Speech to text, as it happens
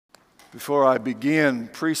Before I begin,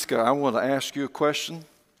 Priska, I want to ask you a question.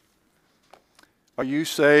 Are you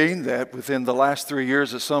saying that within the last 3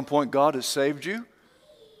 years at some point God has saved you?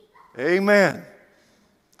 Amen.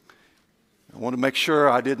 I want to make sure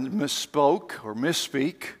I didn't misspoke or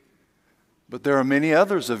misspeak, but there are many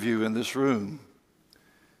others of you in this room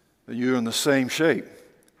that you're in the same shape.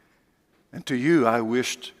 And to you I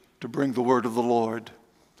wished to bring the word of the Lord.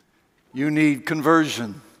 You need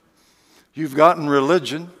conversion. You've gotten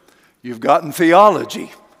religion. You've gotten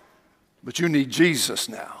theology. But you need Jesus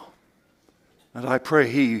now. And I pray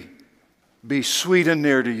He be sweet and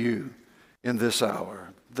near to you in this hour.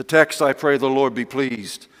 The text I pray the Lord be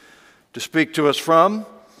pleased to speak to us from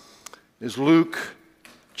is Luke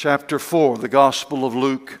chapter 4, the Gospel of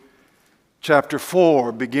Luke chapter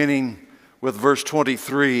 4, beginning with verse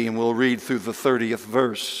 23, and we'll read through the 30th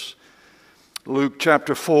verse. Luke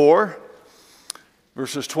chapter 4,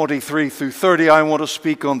 verses 23 through 30, I want to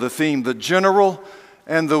speak on the theme, the general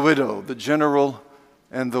and the widow. The general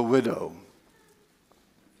and the widow.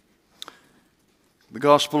 The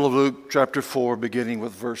Gospel of Luke chapter 4, beginning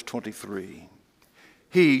with verse 23.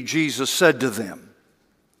 He, Jesus, said to them,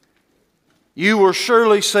 "You will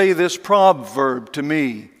surely say this proverb to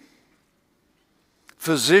me,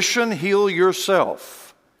 'Physician, heal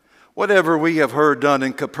yourself. Whatever we have heard done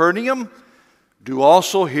in Capernaum, do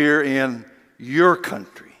also here in your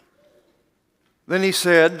country.' Then he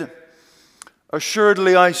said,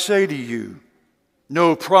 'Assuredly I say to you,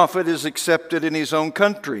 no prophet is accepted in his own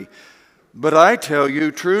country. But I tell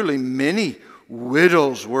you truly, many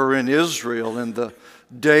widows were in Israel in the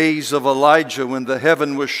days of Elijah, when the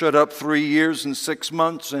heaven was shut up 3 years and 6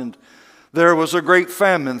 months, and there was a great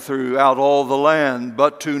famine throughout all the land.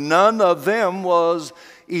 But to none of them was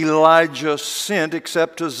Elijah sent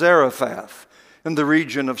except to Zarephath in the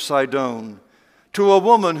region of Sidon, to a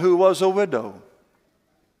woman who was a widow.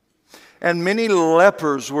 And many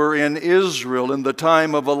lepers were in Israel in the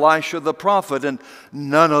time of Elisha the prophet, and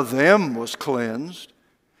none of them was cleansed,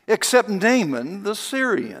 except Naaman the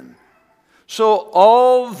Syrian. So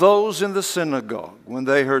all those in the synagogue, when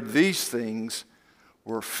they heard these things,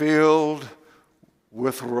 were filled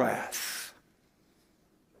with wrath,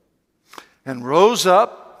 and rose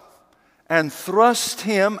up and thrust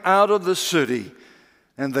him out of the city.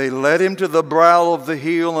 And they led him to the brow of the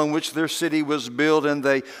hill on which their city was built, and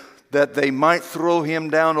that they might throw him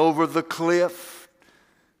down over the cliff.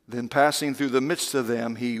 Then passing through the midst of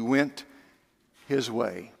them, he went his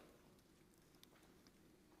way."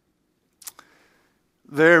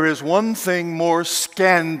 There is one thing more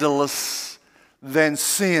scandalous than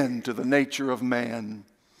sin to the nature of man,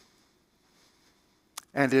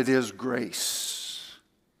 and it is grace.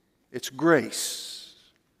 It's grace.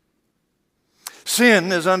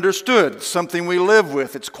 Sin is understood, something we live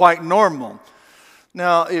with. It's quite normal.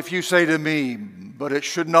 Now, if you say to me, "But it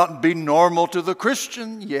should not be normal to the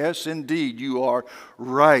Christian," yes, indeed, you are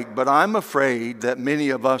right. But I'm afraid that many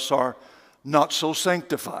of us are not so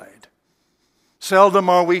sanctified. Seldom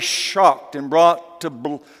are we shocked and brought to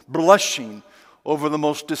blushing over the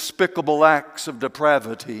most despicable acts of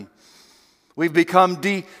depravity. We've become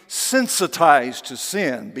desensitized to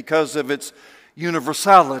sin because of its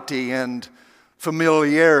universality and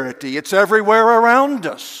familiarity. It's everywhere around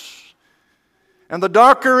us. And the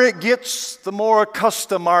darker it gets, the more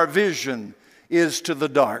accustomed our vision is to the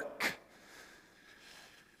dark.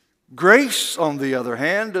 Grace, on the other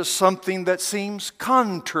hand, is something that seems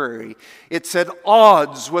contrary. It's at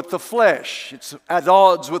odds with the flesh. It's at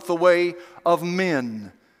odds with the way of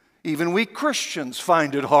men. Even we Christians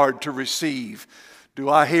find it hard to receive. Do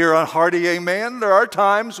I hear a hearty amen? There are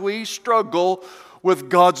times we struggle with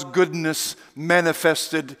God's goodness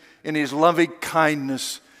manifested in His loving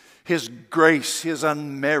kindness, His grace, His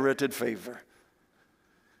unmerited favor.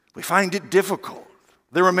 We find it difficult.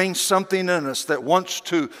 There remains something in us that wants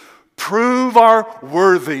to prove our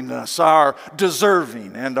worthiness, our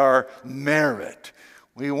deserving, and our merit.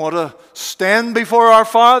 We want to stand before our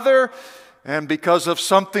Father, and because of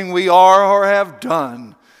something we are or have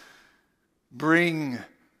done, bring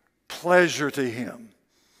pleasure to Him,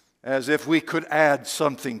 as if we could add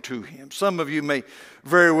something to Him. Some of you may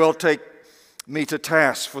very well take me to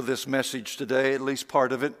task for this message today, at least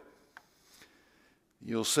part of it.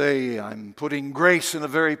 You'll say, I'm putting grace in a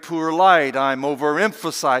very poor light. I'm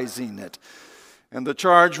overemphasizing it. And the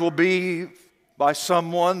charge will be by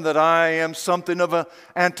someone that I am something of an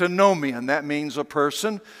antinomian. That means a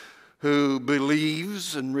person who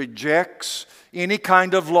believes and rejects any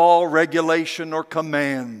kind of law, regulation, or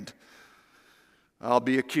command. I'll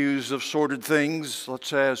be accused of sordid things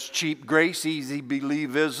such as cheap grace, easy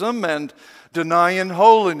believism, and denying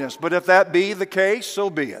holiness. But if that be the case, so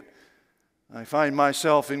be it. I find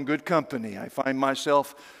myself in good company. I find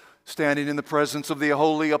myself standing in the presence of the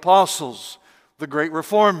holy apostles, the great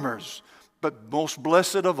reformers, but most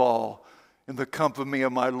blessed of all, in the company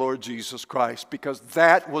of my Lord Jesus Christ, because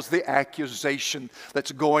that was the accusation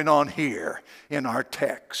that's going on here in our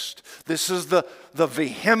text. This is the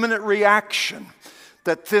vehement reaction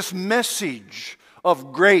that this message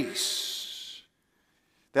of grace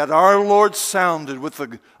that our Lord sounded with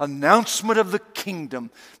the announcement of the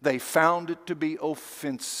kingdom, they found it to be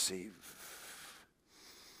offensive.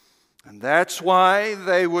 And that's why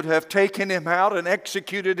they would have taken him out and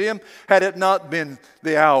executed him had it not been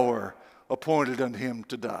the hour appointed unto him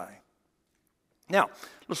to die. Now,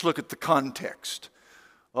 let's look at the context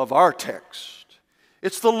of our text.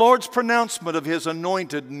 It's the Lord's pronouncement of his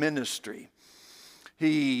anointed ministry.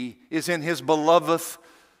 He is in his beloved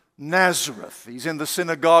Nazareth. He's in the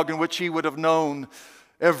synagogue in which he would have known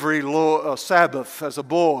every Sabbath as a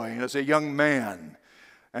boy and as a young man.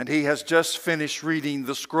 And he has just finished reading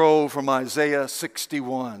the scroll from Isaiah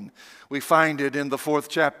 61. We find it in the 4th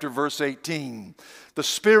chapter, verse 18. The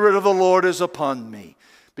Spirit of the Lord is upon me,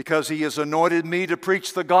 because he has anointed me to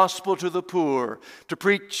preach the gospel to the poor,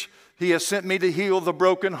 he has sent me to heal the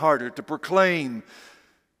brokenhearted, to proclaim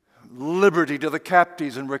liberty to the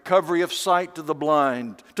captives and recovery of sight to the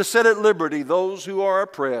blind, to set at liberty those who are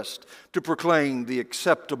oppressed, to proclaim the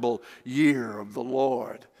acceptable year of the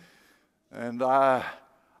Lord. And I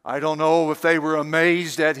don't know if they were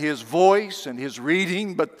amazed at his voice and his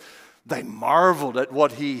reading, but they marveled at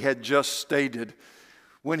what he had just stated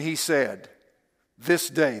when he said, "This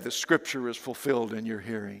day the scripture is fulfilled in your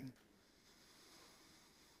hearing."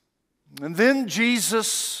 And then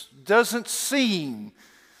Jesus doesn't seem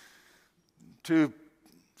to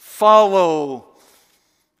follow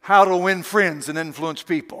how to win friends and influence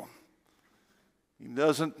people. He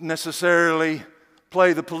doesn't necessarily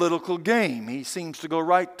play the political game. He seems to go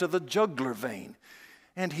right to the jugular vein.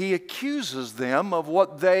 And he accuses them of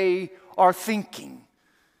what they are thinking.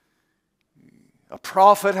 A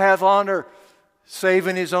prophet hath honor save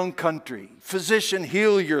in his own country. Physician,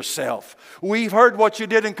 heal yourself. We've heard what you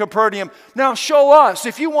did in Capernaum. Now show us.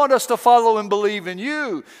 If you want us to follow and believe in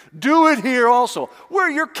you, do it here also. We're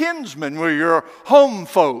your kinsmen. We're your home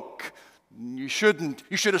folk. You should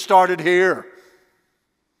have started here.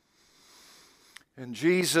 And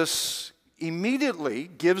Jesus immediately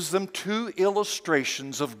gives them two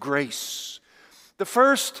illustrations of grace. The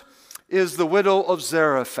first is the widow of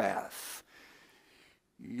Zarephath.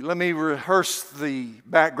 Let me rehearse the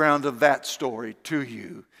background of that story to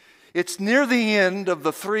you. It's near the end of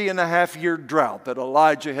the 3.5-year drought that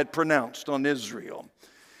Elijah had pronounced on Israel.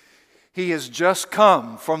 He has just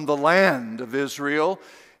come from the land of Israel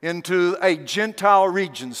into a Gentile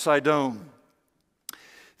region, Sidon.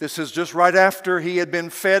 This is just right after he had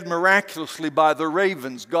been fed miraculously by the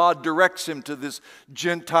ravens. God directs him to this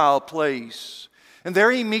Gentile place. And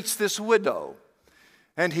there he meets this widow.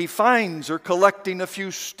 And he finds her collecting a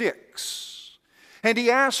few sticks. And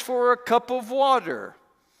he asks for a cup of water.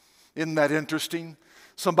 Isn't that interesting?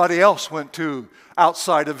 Somebody else went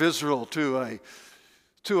outside of Israel to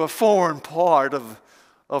a foreign part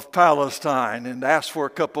of Palestine and asked for a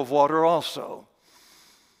cup of water also.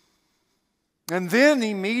 And then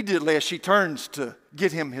immediately as she turns to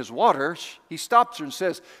get him his water, he stops her and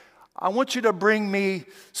says, "I want you to bring me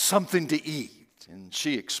something to eat." And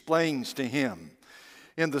she explains to him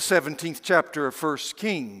in the 17th chapter of 1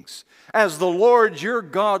 Kings, "As the Lord your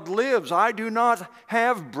God lives, I do not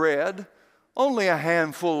have bread, only a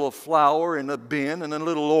handful of flour in a bin and a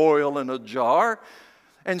little oil in a jar.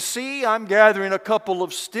 And see, I'm gathering a couple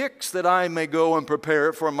of sticks that I may go and prepare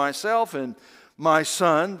it for myself and my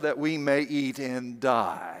son, that we may eat and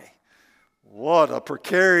die." What a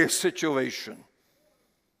precarious situation.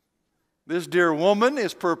 This dear woman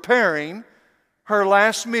is preparing her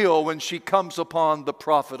last meal when she comes upon the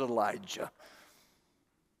prophet Elijah.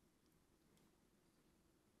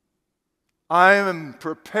 I am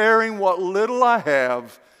preparing what little I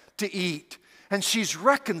have to eat. And she's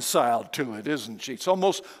reconciled to it, isn't she? It's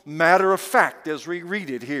almost matter of fact as we read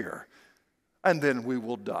it here. And then we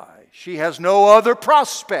will die. She has no other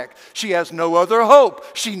prospect. She has no other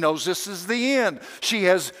hope. She knows this is the end. She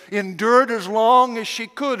has endured as long as she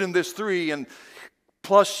could in this 3 and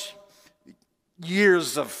plus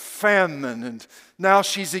years of famine, and now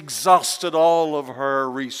she's exhausted all of her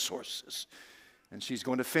resources. And she's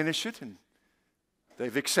going to finish it, and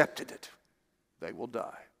they've accepted it. They will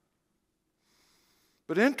die.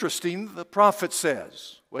 But interesting, the prophet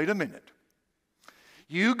says, wait a minute.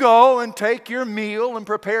 You go and take your meal and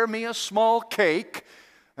prepare me a small cake,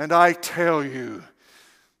 and I tell you,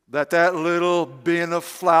 that little bin of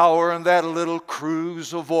flour and that little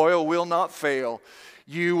cruse of oil will not fail.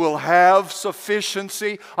 You will have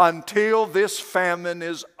sufficiency until this famine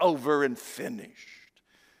is over and finished.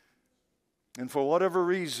 And for whatever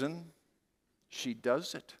reason, she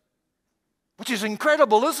does it. Which is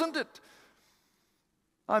incredible, isn't it?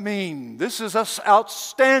 I mean, this is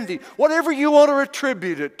outstanding. Whatever you want to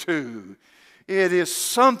attribute it to, it is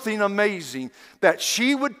something amazing that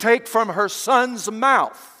she would take from her son's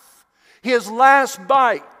mouth, his last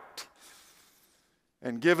bite,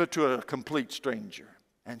 and give it to a complete stranger.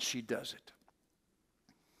 And she does it.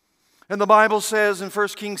 And the Bible says in 1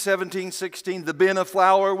 Kings 17:16, the bin of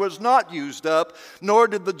flour was not used up, nor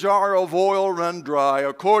did the jar of oil run dry,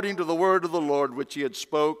 according to the word of the Lord which he had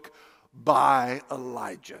spoke by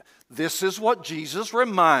Elijah. This is what Jesus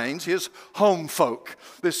reminds his home folk.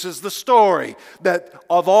 This is the story that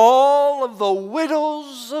of all of the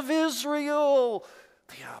widows of Israel,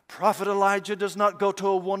 the prophet Elijah does not go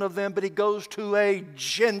to one of them, but he goes to a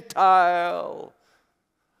Gentile.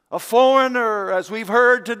 A foreigner, as we've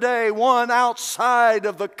heard today, one outside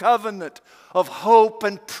of the covenant of hope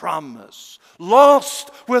and promise,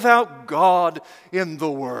 lost without God in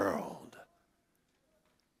the world.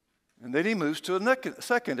 And then he moves to a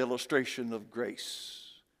second illustration of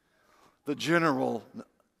grace. The general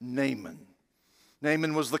Naaman.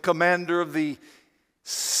 Naaman was the commander of the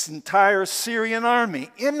entire Syrian army,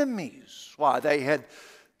 enemies. Why, they had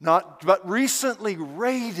not but recently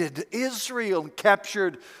raided Israel and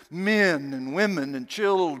captured men and women and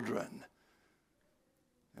children.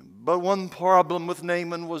 But one problem with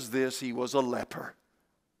Naaman was this: he was a leper.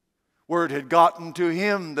 Word had gotten to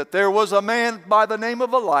him that there was a man by the name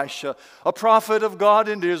of Elisha, a prophet of God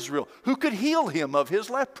in Israel, who could heal him of his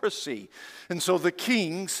leprosy. And so the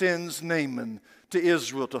king sends Naaman to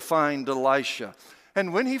Israel to find Elisha.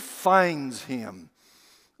 And when he finds him,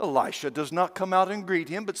 Elisha does not come out and greet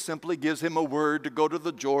him, but simply gives him a word to go to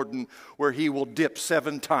the Jordan, where he will dip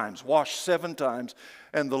 7 times, wash 7 times,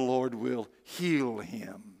 and the Lord will heal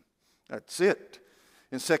him. That's it.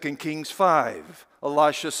 In 2 Kings 5,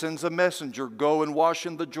 Elisha sends a messenger, go and wash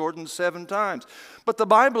in the Jordan 7 times. But the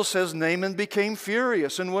Bible says Naaman became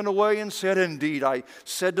furious and went away and said, indeed, I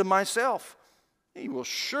said to myself, he will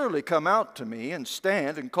surely come out to me and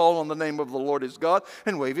stand and call on the name of the Lord his God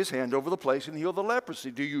and wave his hand over the place and heal the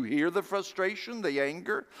leprosy. Do you hear the frustration, the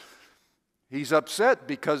anger? He's upset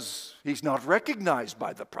because he's not recognized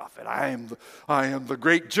by the prophet. I am the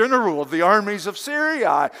great general of the armies of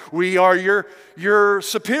Syria. We are your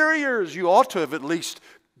superiors. You ought to have at least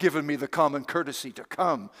given me the common courtesy to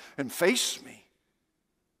come and face me.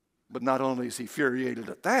 But not only is he infuriated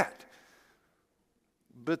at that,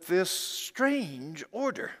 but this strange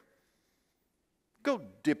order. Go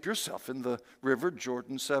dip yourself in the river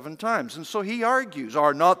Jordan 7 times. And so he argues,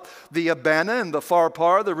 are not the Abana and the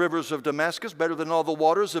Pharpar, the rivers of Damascus, better than all the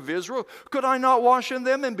waters of Israel? Could I not wash in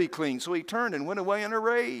them and be clean? So he turned and went away in a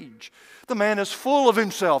rage. The man is full of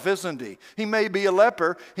himself, isn't he? He may be a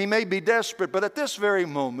leper, he may be desperate, but at this very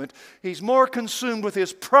moment, he's more consumed with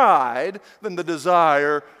his pride than the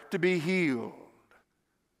desire to be healed.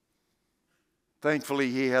 Thankfully,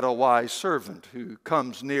 he had a wise servant who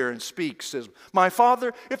comes near and speaks, says, my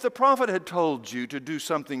father, if the prophet had told you to do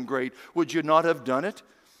something great, would you not have done it?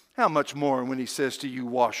 How much more when he says to you,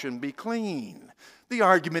 wash and be clean? The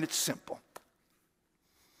argument is simple.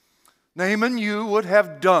 Naaman, you would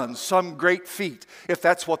have done some great feat if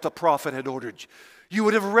that's what the prophet had ordered you. You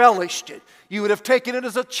would have relished it. You would have taken it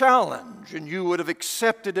as a challenge, and you would have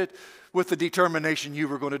accepted it with the determination you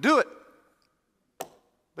were going to do it.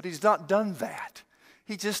 But he's not done that.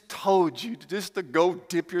 He just told you just to go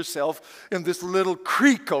dip yourself in this little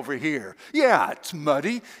creek over here. Yeah, it's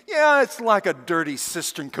muddy. Yeah, it's like a dirty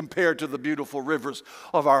cistern compared to the beautiful rivers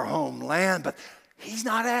of our homeland. But he's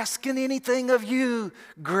not asking anything of you.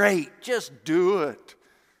 Great, just do it.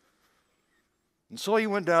 And so he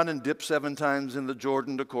went down and dipped 7 times in the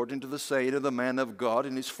Jordan according to the saying of the man of God,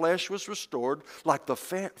 and his flesh was restored like the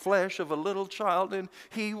flesh of a little child, and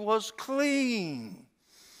he was clean.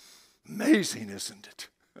 Amazing, isn't it?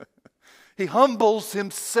 He humbles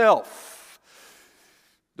himself.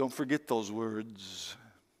 Don't forget those words.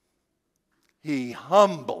 He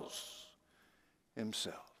humbles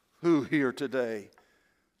himself. Who here today,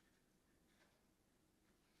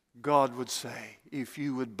 God would say, if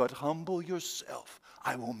you would but humble yourself,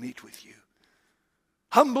 I will meet with you.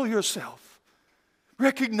 Humble yourself.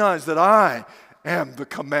 Recognize that I am the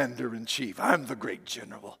commander-in-chief. I'm the great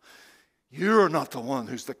general. You're not the one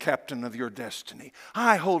who's the captain of your destiny.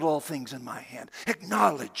 I hold all things in my hand.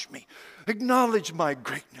 Acknowledge me. Acknowledge my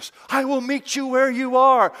greatness. I will meet you where you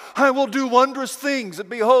are. I will do wondrous things that,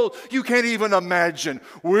 behold, you can't even imagine.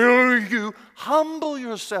 Will you humble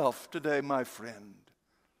yourself today, my friend?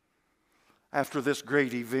 After this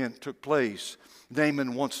great event took place,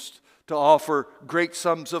 Naaman wants to offer great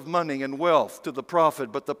sums of money and wealth to the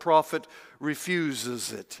prophet, but the prophet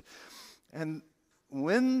refuses it. And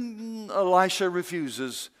when Elisha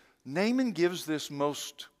refuses, Naaman gives this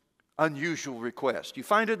most unusual request. You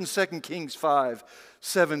find it in 2 Kings 5,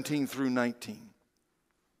 17 through 19.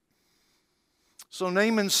 So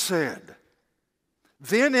Naaman said,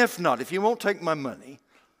 "Then if not, if you won't take my money,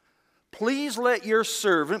 please let your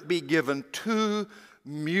servant be given 2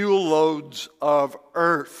 mule loads of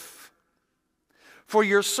earth. For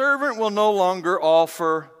your servant will no longer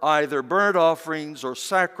offer either burnt offerings or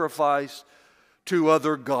sacrifice to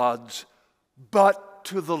other gods, but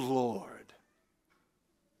to the Lord.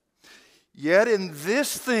 Yet in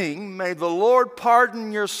this thing may the Lord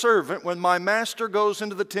pardon your servant when my master goes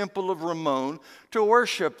into the temple of Rimmon to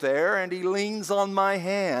worship there, and he leans on my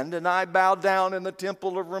hand, and I bow down in the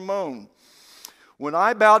temple of Rimmon. When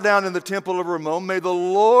I bow down in the temple of Rimmon, may the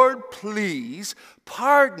Lord please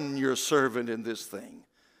pardon your servant in this thing."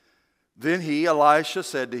 Then Elisha,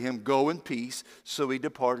 said to him, "Go in peace." So he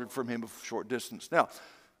departed from him a short distance. Now,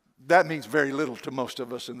 that means very little to most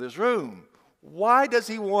of us in this room. Why does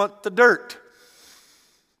he want the dirt?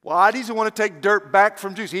 Why does he want to take dirt back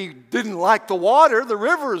from Jews? He didn't like the water, the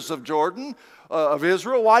rivers of Jordan, of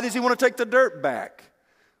Israel. Why does he want to take the dirt back?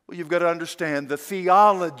 Well, you've got to understand the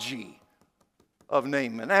theology of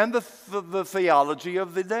Naaman and the theology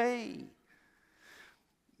of the day.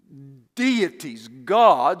 Deities,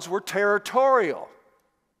 gods, were territorial.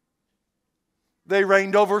 They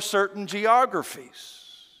reigned over certain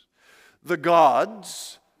geographies. The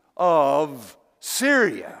gods of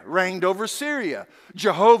Syria reigned over Syria.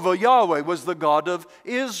 Jehovah, Yahweh, was the God of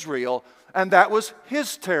Israel, and that was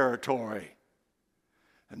his territory.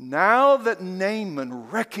 And now that Naaman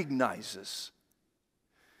recognizes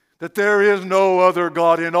that there is no other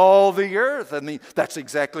God in all the earth. I mean, that's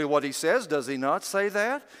exactly what he says. Does he not say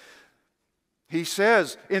that? He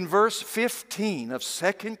says in verse 15 of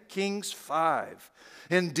 2 Kings 5,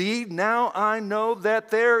 "Indeed, now I know that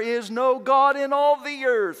there is no God in all the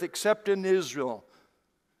earth except in Israel."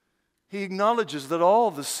 He acknowledges that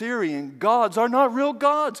all the Syrian gods are not real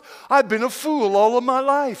gods. I've been a fool all of my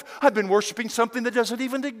life. I've been worshiping something that doesn't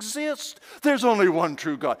even exist. There's only one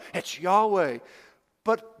true God. It's Yahweh.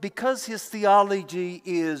 But because his theology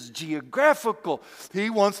is geographical, he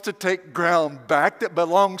wants to take ground back that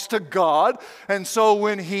belongs to God. And so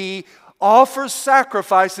when he offers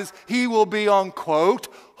sacrifices, he will be on, quote,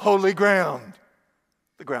 holy ground.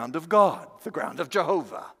 The ground of God, the ground of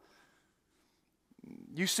Jehovah.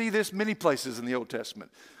 You see this many places in the Old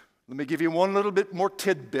Testament. Let me give you one little bit more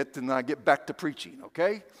tidbit and then I get back to preaching,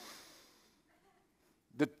 okay?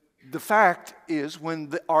 The fact is, when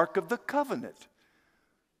the Ark of the Covenant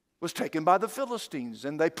was taken by the Philistines,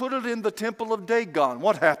 and they put it in the temple of Dagon,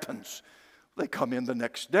 what happens? They come in the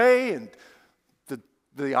next day, and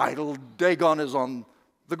the idol Dagon is on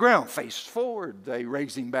the ground, face forward. They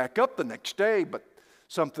raise him back up the next day, but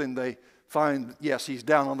something they find, yes, he's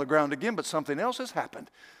down on the ground again, but something else has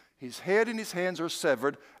happened. His head and his hands are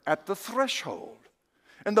severed at the threshold.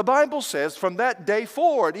 And the Bible says from that day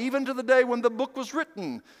forward, even to the day when the book was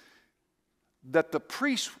written, that the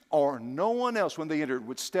priest or no one else when they entered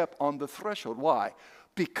would step on the threshold. Why?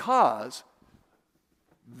 Because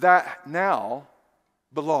that now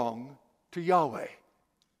belonged to Yahweh,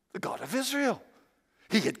 the God of Israel.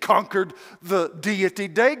 He had conquered the deity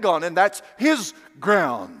Dagon, and that's his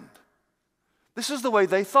ground. This is the way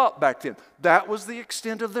they thought back then. That was the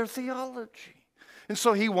extent of their theology. And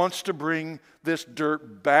so he wants to bring this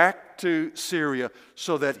dirt back to Syria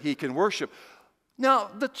so that he can worship.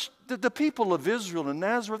 Now, the people of Israel and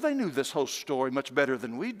Nazareth, they knew this whole story much better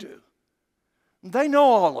than we do. They know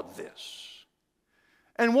all of this.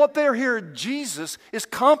 And what they're hearing, Jesus is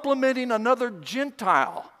complimenting another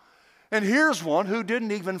Gentile. And here's one who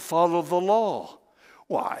didn't even follow the law.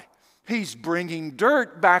 Why? He's bringing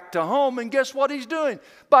dirt back to home, and guess what he's doing?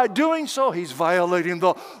 By doing so, he's violating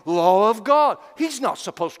the law of God. He's not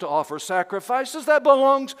supposed to offer sacrifices. That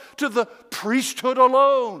belongs to the priesthood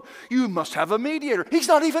alone. You must have a mediator. He's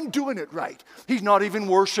not even doing it right. He's not even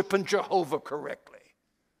worshiping Jehovah correctly.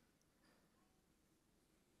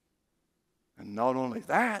 And not only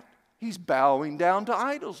that, he's bowing down to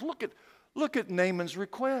idols. Look at Naaman's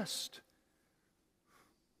request.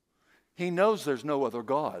 He knows there's no other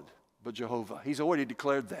God but Jehovah. He's already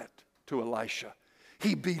declared that to Elisha.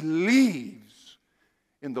 He believes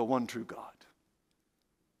in the one true God.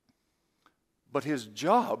 But his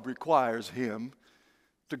job requires him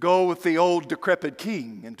to go with the old decrepit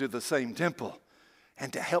king into the same temple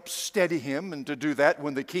and to help steady him, and to do that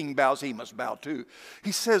when the king bows, he must bow too.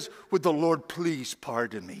 He says, would the Lord please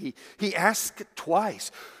pardon me? He asked it twice.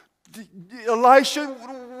 Elisha,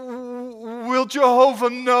 will Jehovah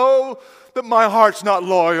know that my heart's not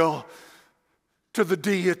loyal to the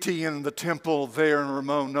deity in the temple there in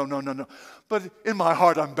Ramon? No. But in my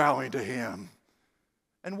heart, I'm bowing to him.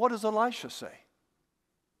 And what does Elisha say?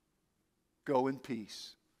 Go in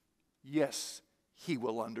peace. Yes, he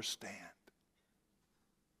will understand.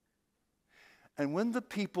 And when the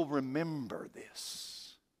people remember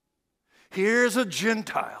this, here's a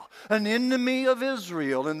Gentile, an enemy of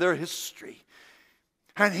Israel in their history,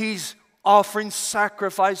 and he's offering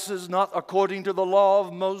sacrifices not according to the law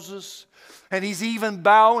of Moses, and he's even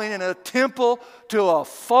bowing in a temple to a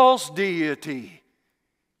false deity.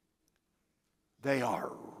 They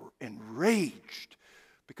are enraged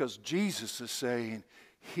because Jesus is saying,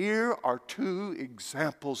 here are two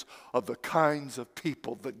examples of the kinds of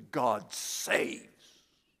people that God saves.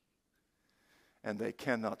 And they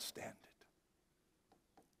cannot stand it.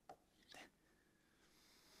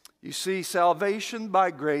 You see, salvation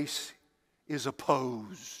by grace is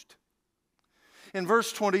opposed. In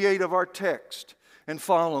verse 28 of our text and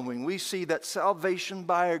following, we see that salvation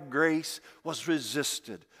by grace was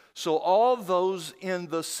resisted. So all those in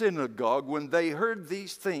the synagogue, when they heard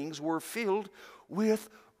these things, were filled with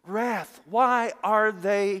wrath. Why are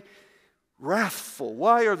they wrathful?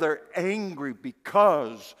 Why are they angry?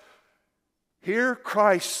 Because here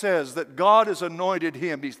Christ says that God has anointed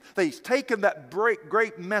him. He's taken that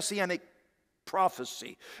great messianic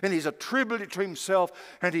prophecy and he's attributed it to himself,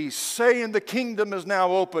 and he's saying the kingdom is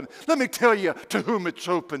now open. Let me tell you to whom it's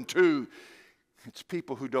open to. It's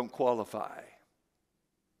people who don't qualify.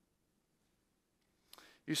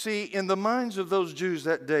 You see, in the minds of those Jews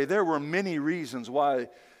that day, there were many reasons why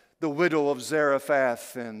the widow of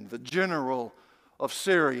Zarephath and the general of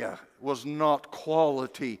Syria was not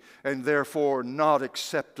quality and therefore not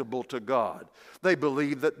acceptable to God. They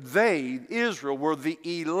believed that they, Israel, were the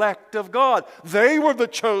elect of God. They were the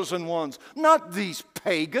chosen ones, not these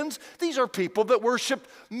pagans. These are people that worshiped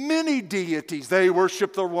many deities. They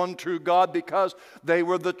worshiped the one true God because they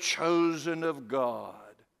were the chosen of God.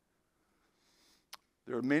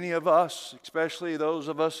 There are many of us, especially those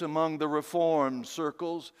of us among the Reformed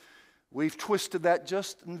circles, we've twisted that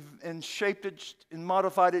just and shaped it and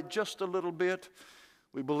modified it just a little bit.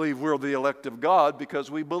 We believe we're the elect of God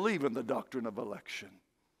because we believe in the doctrine of election.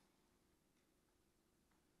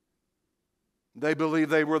 They believe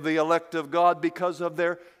they were the elect of God because of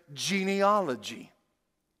their genealogy.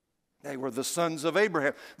 They were the sons of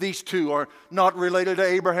Abraham. These two are not related to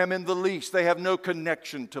Abraham in the least. They have no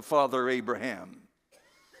connection to Father Abraham.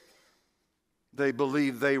 They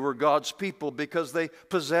believed they were God's people because they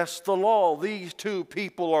possessed the law. These two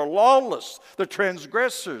people are lawless. They're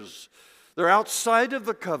transgressors. They're outside of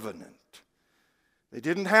the covenant. They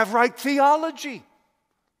didn't have right theology.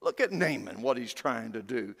 Look at Naaman, what he's trying to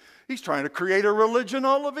do. He's trying to create a religion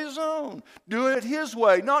all of his own. Do it his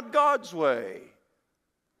way, not God's way.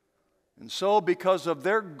 And so, because of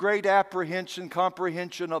their great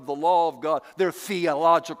comprehension of the law of God, their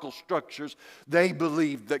theological structures, they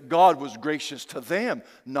believed that God was gracious to them,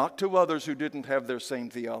 not to others who didn't have their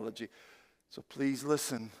same theology. So please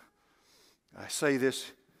listen. I say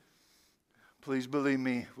this, please believe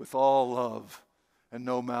me, with all love and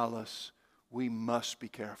no malice, we must be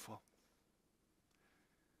careful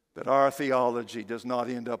that our theology does not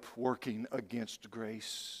end up working against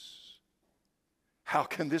grace. How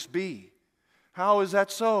can this be? How is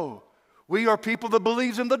that so? We are people that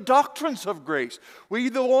believes in the doctrines of grace. We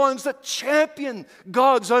the ones that champion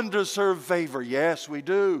God's undeserved favor. Yes, we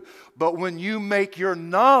do. But when you make your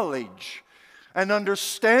knowledge and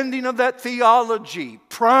understanding of that theology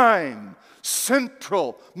prime,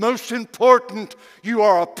 central, most important, you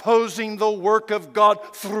are opposing the work of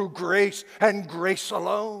God through grace and grace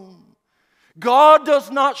alone. God does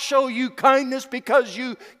not show you kindness because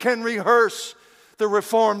you can rehearse the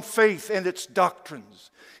Reformed faith and its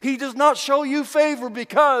doctrines. He does not show you favor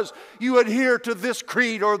because you adhere to this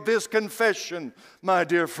creed or this confession, my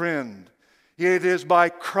dear friend. It is by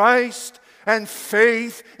Christ and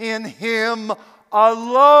faith in Him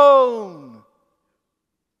alone.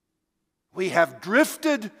 We have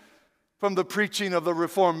drifted from the preaching of the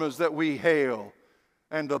Reformers that we hail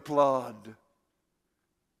and applaud.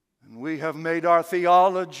 And we have made our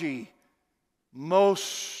theology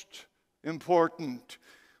most important.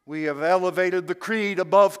 We have elevated the creed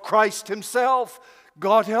above Christ Himself.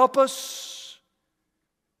 God help us.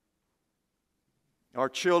 Our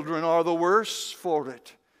children are the worse for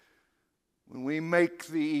it when we make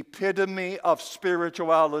the epitome of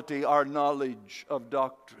spirituality our knowledge of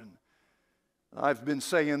doctrine. I've been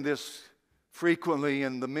saying this frequently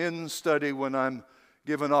in the men's study when I'm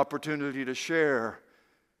given opportunity to share.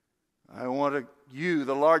 I want you,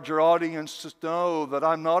 the larger audience, to know that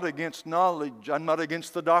I'm not against knowledge. I'm not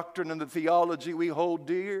against the doctrine and the theology we hold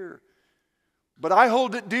dear. But I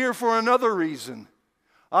hold it dear for another reason.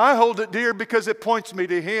 I hold it dear because it points me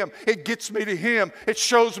to Him. It gets me to Him. It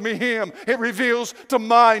shows me Him. It reveals to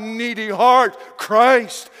my needy heart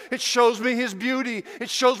Christ. It shows me His beauty. It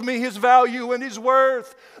shows me His value and His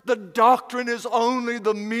worth. The doctrine is only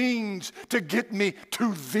the means to get me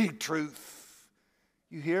to the truth.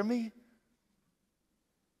 You hear me?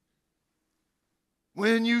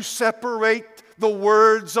 When you separate the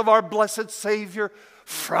words of our blessed Savior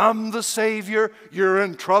from the Savior, you're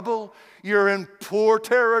in trouble. You're in poor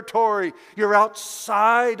territory. You're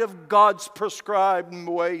outside of God's prescribed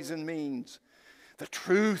ways and means. The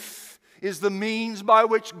truth is the means by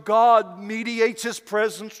which God mediates His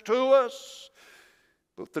presence to us.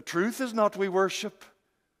 But the truth is not we worship.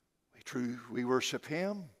 We worship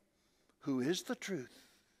Him who is the truth.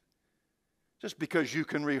 Just because you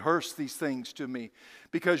can rehearse these things to me,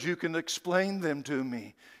 because you can explain them to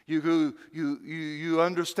me, you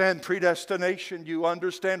understand predestination, you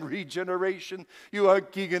understand regeneration, you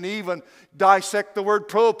can even dissect the word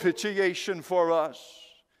propitiation for us,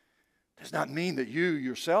 does not mean that you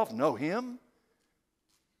yourself know Him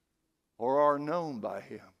or are known by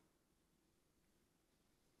Him.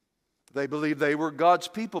 They believed they were God's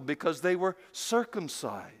people because they were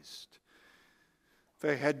circumcised.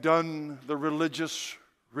 They had done the religious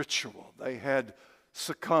ritual. They had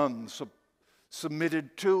succumbed,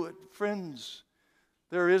 submitted to it. Friends,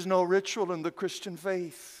 there is no ritual in the Christian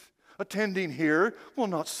faith. Attending here will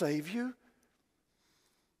not save you.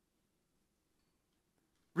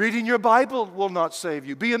 Reading your Bible will not save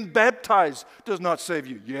you. Being baptized does not save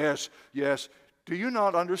you. Yes. Do you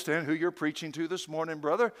not understand who you're preaching to this morning,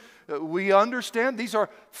 brother? We understand these are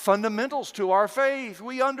fundamentals to our faith.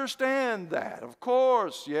 We understand that, of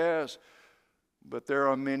course, yes. But there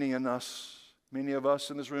are many of us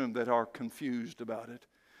in this room that are confused about it.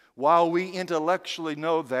 While we intellectually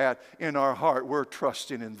know that, in our heart we're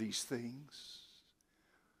trusting in these things.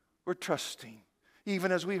 We're trusting,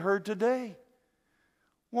 even as we heard today.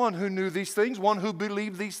 One who knew these things, one who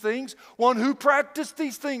believed these things, one who practiced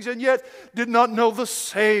these things, and yet did not know the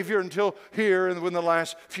Savior until here and in the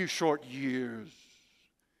last few short years.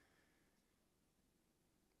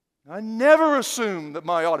 I never assume that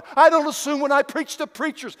my audience, I don't assume when I preach to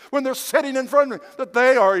preachers, when they're sitting in front of me, that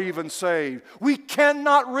they are even saved. We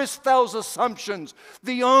cannot risk those assumptions.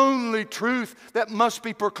 The only truth that must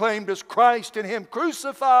be proclaimed is Christ and Him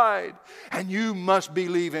crucified. And you must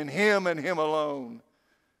believe in Him and Him alone.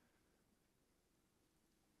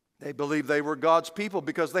 They believed they were God's people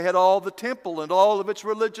because they had all the temple and all of its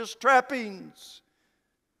religious trappings.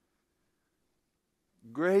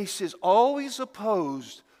 Grace is always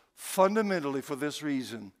opposed fundamentally for this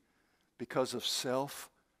reason, because of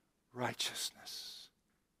self-righteousness.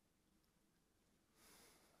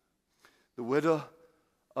 The widow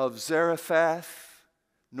of Zarephath,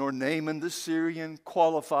 nor Naaman the Syrian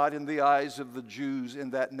qualified in the eyes of the Jews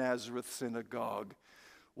in that Nazareth synagogue.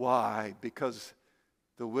 Why? Because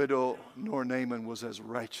the widow nor Naaman was as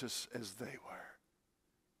righteous as they were.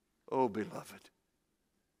 Oh, beloved.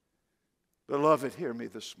 Beloved, hear me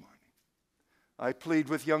this morning. I plead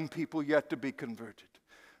with young people yet to be converted.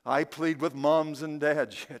 I plead with moms and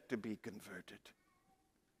dads yet to be converted.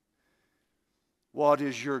 What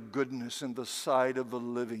is your goodness in the sight of the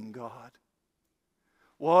living God?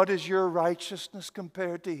 What is your righteousness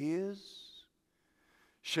compared to His?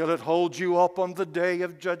 Shall it hold you up on the day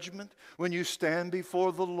of judgment when you stand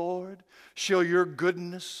before the Lord? Shall your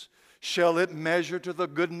goodness, shall it measure to the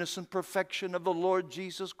goodness and perfection of the Lord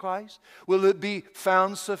Jesus Christ? Will it be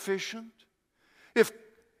found sufficient?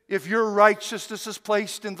 If your righteousness is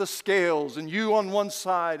placed in the scales and you on one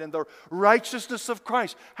side and the righteousness of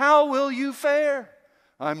Christ, how will you fare?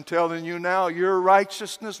 I'm telling you now, your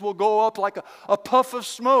righteousness will go up like a puff of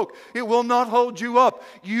smoke. It will not hold you up.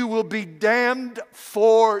 You will be damned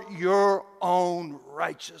for your own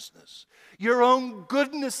righteousness. Your own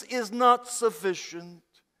goodness is not sufficient.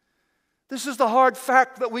 This is the hard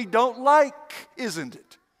fact that we don't like, isn't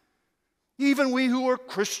it? Even we who are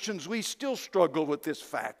Christians, we still struggle with this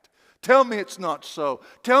fact Tell me it's not so.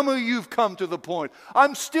 Tell me you've come to the point.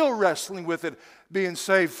 I'm still wrestling with it, being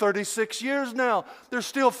saved 36 years now. There's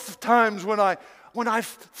still times when I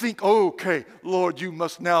think, okay, Lord, you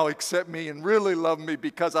must now accept me and really love me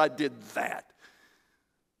because I did that.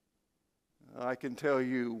 I can tell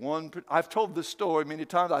you I've told this story many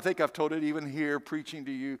times. I think I've told it even here preaching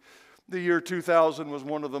to you. The year 2000 was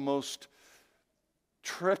one of the most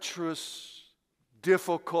treacherous,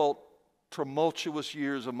 difficult, tumultuous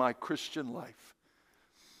years of my Christian life.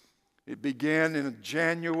 It began in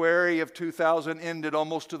January of 2000, ended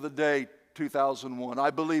almost to the day 2001. I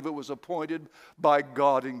believe it was appointed by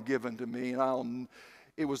God and given to me. And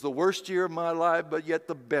it was the worst year of my life, but yet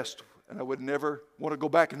the best. And I would never want to go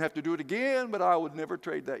back and have to do it again, but I would never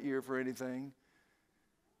trade that year for anything.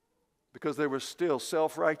 Because there was still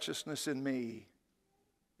self-righteousness in me,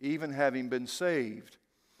 even having been saved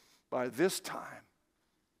by this time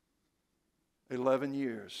 11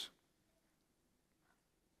 years.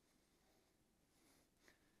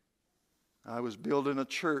 I was building a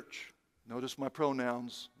church. Notice my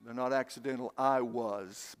pronouns. They're not accidental. I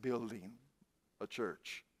was building a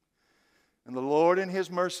church. And the Lord in His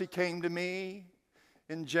mercy came to me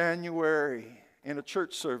in January in a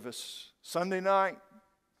church service. Sunday night,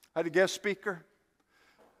 I had a guest speaker.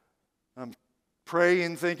 I'm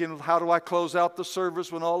praying, thinking, how do I close out the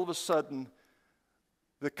service, when all of a sudden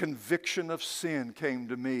the conviction of sin came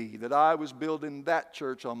to me that I was building that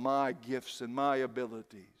church on my gifts and my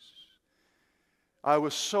abilities. I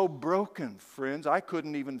was so broken, friends, I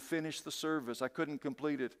couldn't even finish the service. I couldn't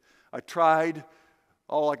complete it. I tried.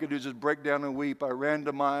 All I could do is just break down and weep. I ran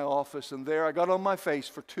to my office, and there I got on my face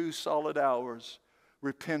for 2 solid hours,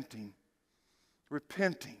 repenting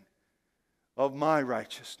of my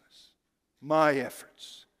righteousness, my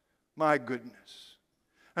efforts, my goodness.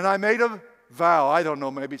 And I made a vow. I don't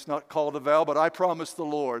know, maybe it's not called a vow, but I promised the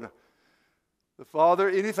Lord, the Father,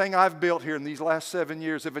 anything I've built here in these last 7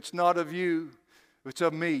 years, if it's not of you, if it's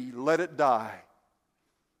of me, let it die.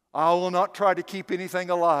 I will not try to keep anything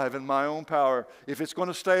alive in my own power. If it's going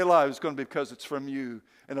to stay alive, it's going to be because it's from you.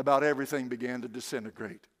 And about everything began to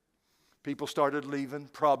disintegrate. People started leaving.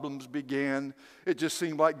 Problems began. It just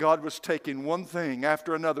seemed like God was taking one thing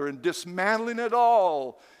after another and dismantling it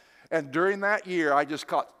all. And during that year, I just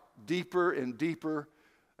got deeper and deeper.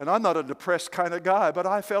 And I'm not a depressed kind of guy, but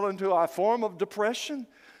I fell into a form of depression.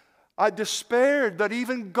 I despaired that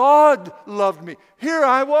even God loved me. Here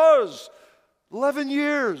I was, 11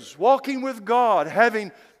 years, walking with God,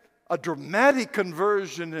 having a dramatic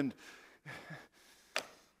conversion, and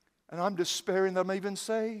I'm despairing that I'm even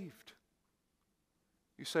saved.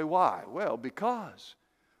 You say, why? Well, because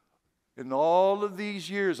in all of these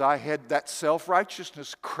years, I had that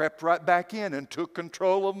self-righteousness crept right back in and took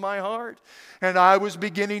control of my heart. And I was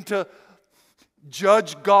beginning to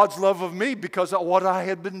judge God's love of me because of what I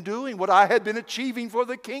had been doing, what I had been achieving for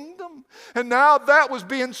the kingdom. And now that was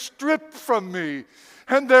being stripped from me.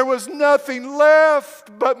 And there was nothing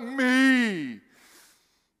left but me.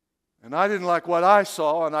 And I didn't like what I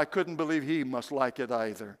saw, and I couldn't believe He must like it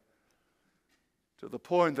either. To the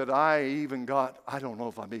point that I even got, I don't know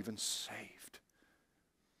if I'm even saved.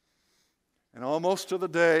 And almost to the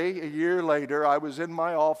day, a year later, I was in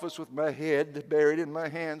my office with my head buried in my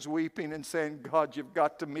hands, weeping and saying, God, you've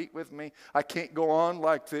got to meet with me. I can't go on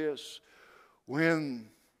like this. When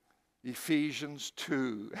Ephesians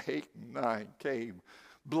 2, 8 and 9 came,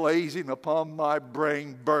 blazing upon my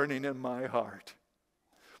brain, burning in my heart.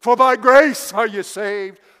 For by grace are you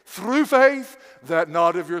saved, through faith, that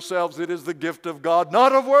not of yourselves, it is the gift of God,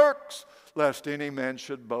 not of works, lest any man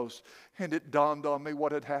should boast. And it dawned on me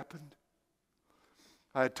what had happened.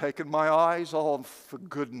 I had taken my eyes off the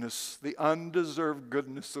goodness, the undeserved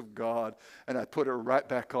goodness of God, and I put it right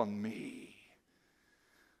back on me.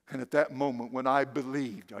 And at that moment when I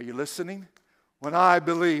believed, are you listening? When I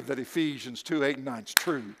believed that Ephesians 2, 8 and 9 is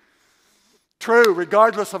true. True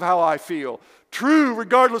regardless of how I feel. True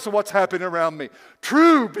regardless of what's happening around me.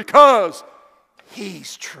 True because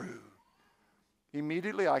He's true.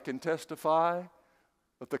 Immediately I can testify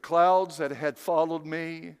that the clouds that had followed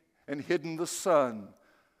me and hidden the sun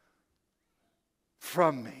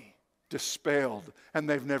from me, dispelled, and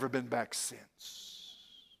they've never been back since.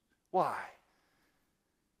 Why?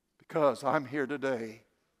 Because I'm here today,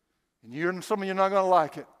 and some of you are not going to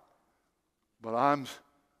like it, but I'm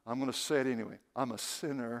going to say it anyway. I'm a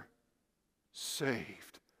sinner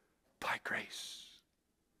saved by grace.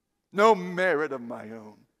 No merit of my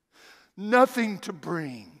own. Nothing to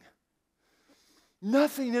bring.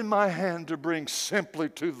 Nothing in my hand to bring, simply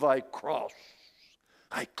to thy cross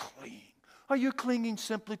I cling. Are you clinging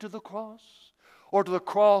simply to the cross? Or to the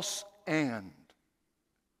cross and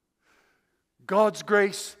God's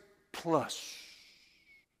grace plus.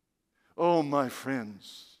 Oh, my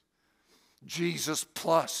friends, Jesus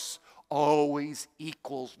plus always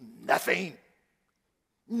equals nothing.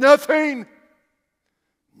 Nothing.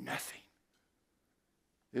 Nothing.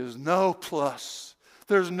 There's no plus.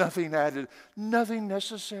 There's nothing added. Nothing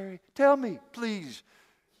necessary. Tell me, please,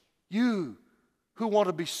 you who want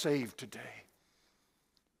to be saved today,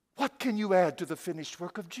 what can you add to the finished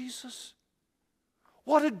work of Jesus?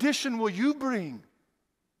 What addition will you bring?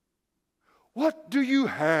 What do you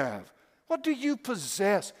have? What do you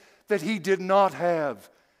possess that He did not have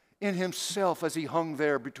in Himself as He hung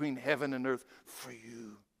there between heaven and earth for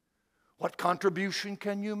you? What contribution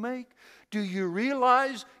can you make? Do you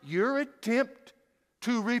realize your attempt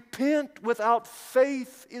to repent without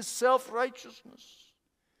faith is self-righteousness?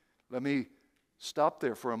 Let me stop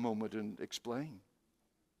there for a moment and explain.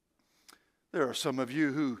 There are some of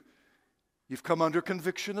you who you've come under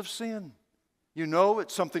conviction of sin. You know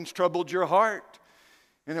it's something's troubled your heart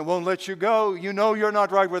and it won't let you go. You know you're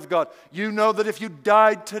not right with God. You know that if you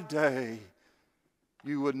died today,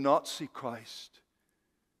 you would not see Christ.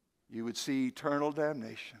 You would see eternal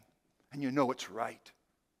damnation. And you know it's right.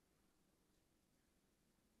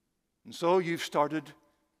 And so you've started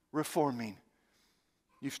reforming.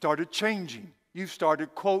 You've started changing. You've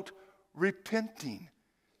started, quote, repenting.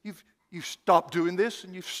 You've stopped doing this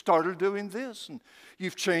and you've started doing this and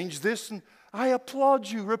you've changed this, and I applaud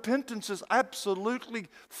you. Repentance is absolutely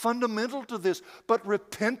fundamental to this. But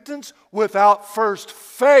repentance without first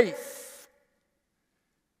faith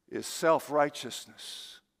is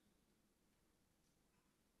self-righteousness.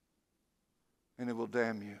 And it will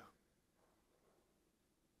damn you.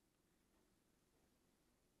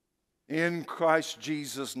 In Christ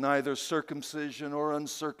Jesus, neither circumcision or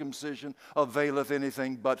uncircumcision availeth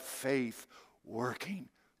anything but faith working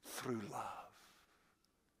through love.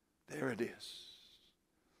 There it is.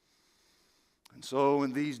 And so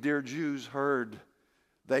when these dear Jews heard,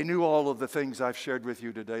 they knew all of the things I've shared with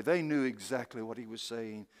you today. They knew exactly what he was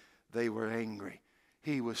saying. They were angry.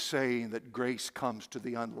 He was saying that grace comes to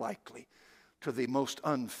the unlikely, to the most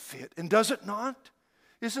unfit. And does it not?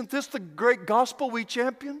 Isn't this the great gospel we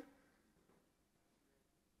champion?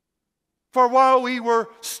 For while we were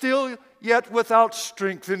still yet without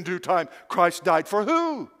strength, in due time, Christ died for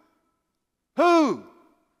who? Who?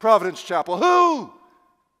 Providence Chapel. Who?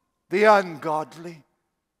 The ungodly.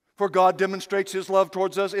 For God demonstrates His love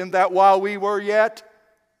towards us in that while we were yet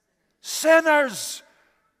sinners,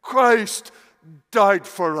 Christ died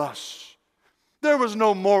for us. There was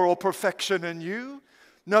no moral perfection in you,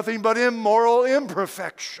 nothing but immoral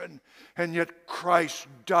imperfection. And yet Christ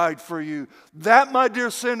died for you. That, my dear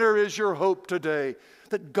sinner, is your hope today.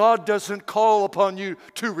 That God doesn't call upon you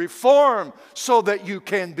to reform so that you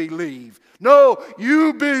can believe. No,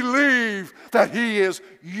 you believe that He is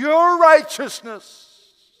your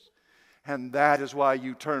righteousness. And that is why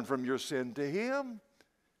you turn from your sin to Him.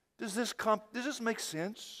 Does this make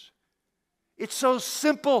sense? It's so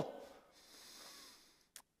simple.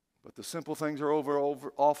 But the simple things are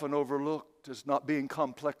often overlooked as not being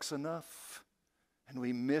complex enough. And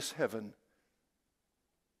we miss heaven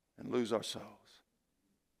and lose ourselves.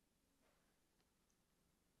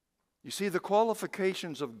 You see, the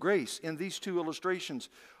qualifications of grace in these two illustrations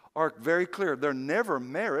are very clear. They're never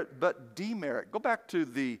merit, but demerit. Go back to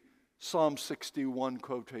the Psalm 61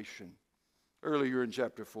 quotation earlier in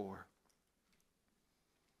chapter 4.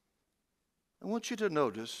 I want you to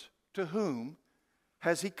notice, to whom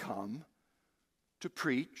has He come? To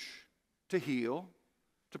preach, to heal,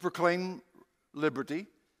 to proclaim liberty,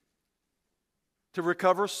 to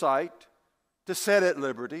recover sight, to set at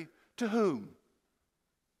liberty. To whom?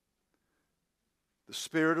 The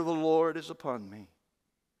Spirit of the Lord is upon me,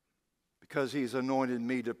 because He's anointed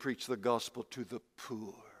me to preach the gospel to the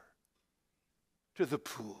poor. To the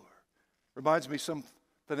poor. Reminds me something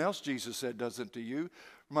else Jesus said, doesn't it, to you?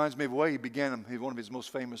 Reminds me of the way He began one of His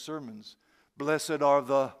most famous sermons. Blessed are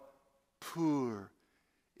the poor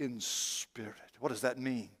in spirit. What does that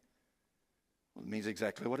mean? Well, it means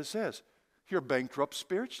exactly what it says. You're bankrupt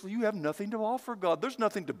spiritually. You have nothing to offer God. There's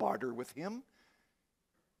nothing to barter with Him.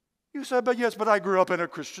 You say, but I grew up in a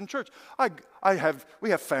Christian church. We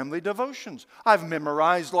have family devotions. I've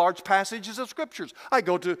memorized large passages of scriptures.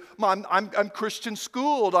 I'm Christian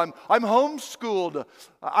schooled. I'm homeschooled.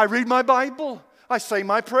 I read my Bible. I say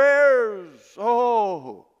my prayers.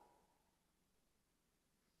 Oh.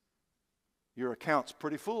 Your account's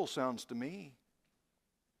pretty full, sounds to me.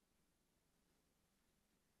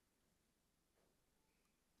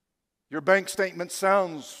 Your bank statement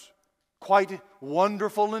sounds quite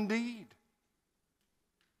wonderful indeed.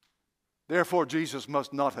 Therefore, Jesus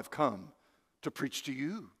must not have come to preach to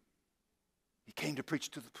you. He came to preach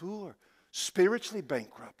to the poor, spiritually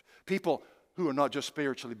bankrupt. People who are not just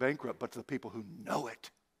spiritually bankrupt, but to the people who know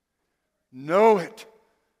it. Know it.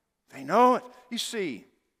 They know it. You see,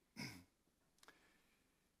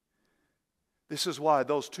 this is why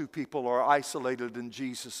those two people are isolated in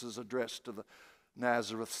Jesus' address to the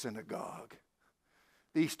Nazareth synagogue.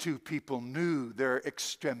 These two people knew their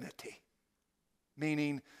extremity,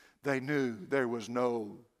 meaning they knew there was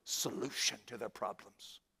no solution to their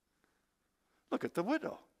problems. Look at the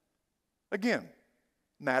widow. Again,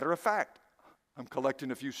 matter of fact, I'm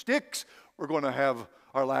collecting a few sticks. We're going to have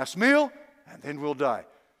our last meal, and then we'll die.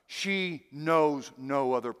 She knows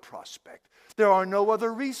no other prospect. There are no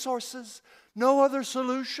other resources, no other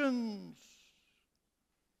solutions.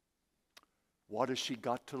 What has she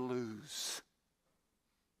got to lose?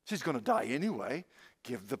 She's going to die anyway.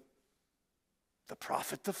 Give the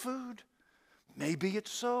prophet the food. Maybe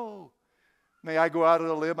it's so. May I go out on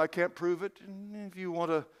a limb? I can't prove it. And if you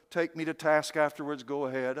want to take me to task afterwards, go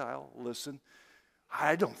ahead. I'll listen.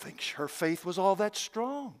 I don't think her faith was all that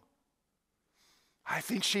strong. I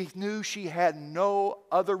think she knew she had no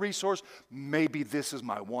other resource. Maybe this is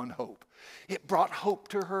my one hope. It brought hope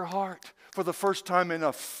to her heart for the first time in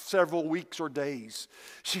several weeks or days.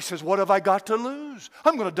 She says, what have I got to lose?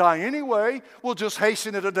 I'm going to die anyway. We'll just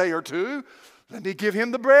hasten it a day or two. Let me give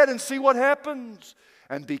him the bread and see what happens.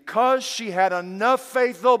 And because she had enough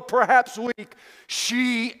faith, though perhaps weak,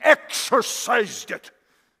 she exercised it.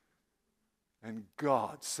 And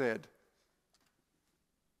God said,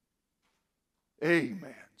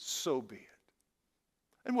 amen, so be it.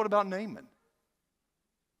 And what about Naaman?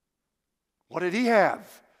 What did he have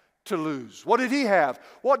to lose? What did he have?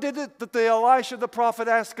 What did it that the Elisha the prophet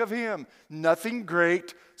asked of him? Nothing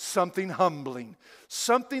great, something humbling.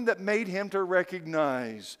 Something that made him to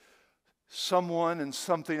recognize someone and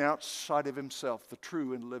something outside of himself, the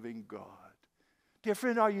true and living God. Dear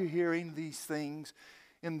friend, are you hearing these things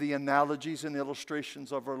in the analogies and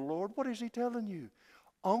illustrations of our Lord? What is he telling you?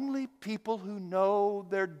 Only people who know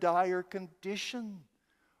their dire condition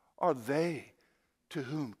are they to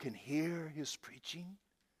whom can hear his preaching.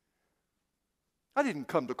 I didn't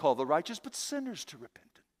come to call the righteous, but sinners to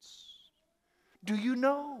repentance. Do you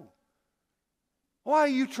know? Why are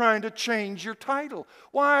you trying to change your title?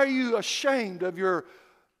 Why are you ashamed of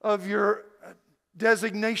your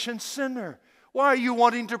designation sinner? Why are you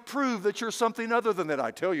wanting to prove that you're something other than that?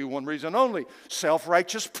 I tell you one reason only: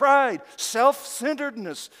 self-righteous pride,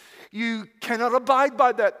 self-centeredness. You cannot abide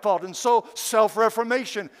by that thought, and so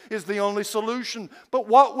self-reformation is the only solution. But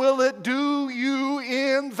what will it do you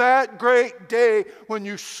in that great day when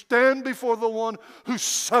you stand before the one who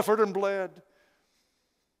suffered and bled?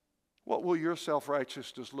 What will your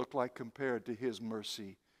self-righteousness look like compared to his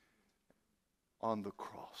mercy on the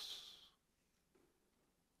cross?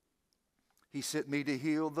 He sent me to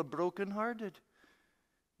heal the brokenhearted.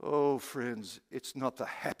 Oh, friends, it's not the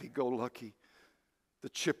happy-go-lucky, the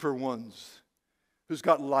chipper ones who's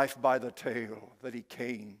got life by the tail that he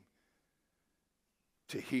came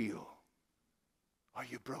to heal. Are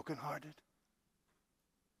you brokenhearted?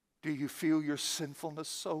 Do you feel your sinfulness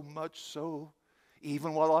so much so?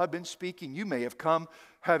 Even while I've been speaking, you may have come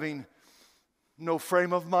having no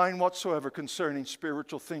frame of mind whatsoever concerning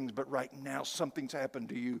spiritual things, but right now something's happened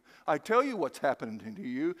to you. I tell you what's happening to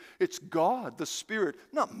you. It's God, the Spirit,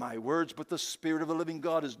 not my words, but the Spirit of the living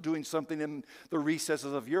God is doing something in the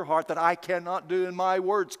recesses of your heart that I cannot do and my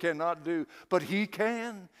words cannot do, but He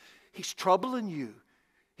can. He's troubling you.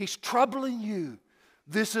 He's troubling you.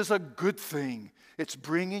 This is a good thing. It's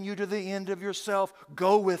bringing you to the end of yourself.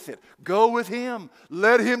 Go with it. Go with Him.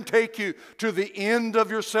 Let Him take you to the end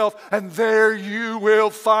of yourself, and there you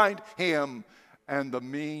will find Him and the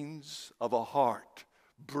means of a heart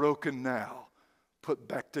broken now, put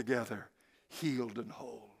back together, healed and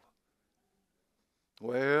whole.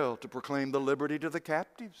 Well, to proclaim the liberty to the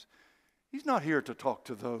captives. He's not here to talk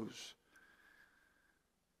to those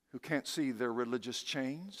who can't see their religious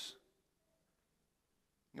chains.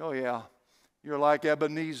 Oh yeah, you're like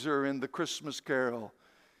Ebenezer in the Christmas carol.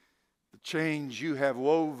 The chains you have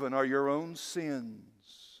woven are your own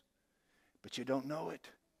sins, but you don't know it.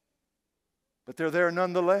 But they're there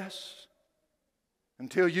nonetheless.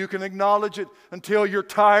 Until you can acknowledge it, until you're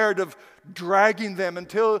tired of dragging them,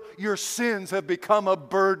 until your sins have become a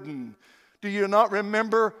burden. Do you not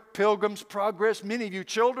remember Pilgrim's Progress? Many of you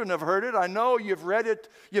children have heard it. I know you've read it.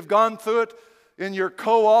 You've gone through it in your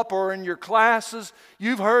co-op or in your classes.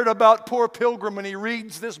 You've heard about poor Pilgrim when he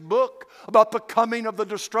reads this book about the coming of the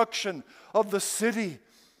destruction of the city.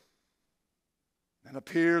 and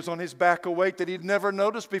appears on his back a weight that he'd never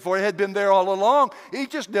noticed before. It had been there all along. He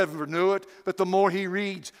just never knew it. But the more he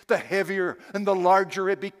reads, the heavier and the larger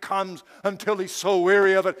it becomes, until he's so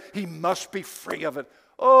weary of it, he must be free of it.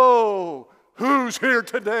 Oh, who's here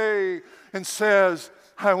today and says,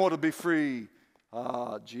 I want to be free?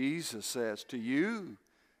 Jesus says, to you,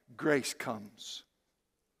 grace comes.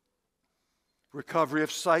 Recovery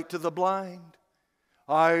of sight to the blind.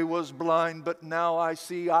 I was blind, but now I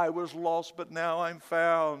see. I was lost, but now I'm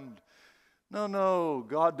found. No,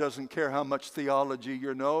 God doesn't care how much theology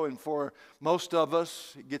you know, and for most of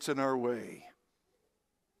us, it gets in our way.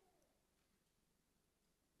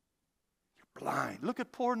 You're blind. Look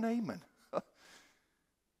at poor Naaman.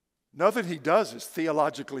 Nothing he does is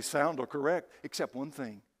theologically sound or correct, except one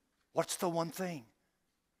thing. What's the one thing?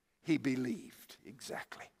 He believed.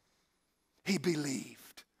 Exactly. He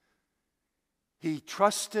believed. He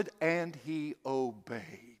trusted and he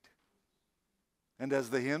obeyed. And as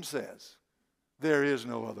the hymn says, there is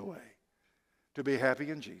no other way to be happy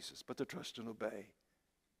in Jesus but to trust and obey.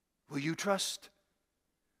 Will you trust?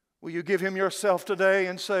 Will you give him yourself today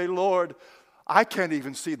and say, Lord, I can't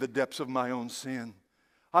even see the depths of my own sin.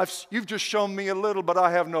 You've just shown me a little, but I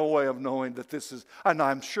have no way of knowing that this is, and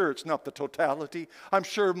I'm sure it's not the totality. I'm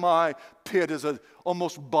sure my pit is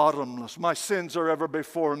almost bottomless. My sins are ever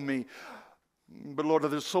before me. But Lord,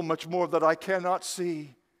 there's so much more that I cannot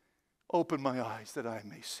see. Open my eyes that I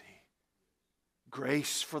may see.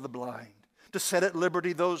 Grace for the blind, to set at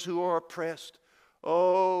liberty those who are oppressed.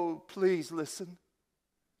 Oh, please listen.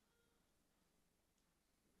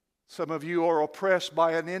 Some of you are oppressed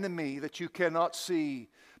by an enemy that you cannot see,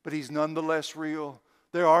 but he's nonetheless real.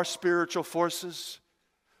 There are spiritual forces.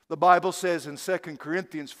 The Bible says in 2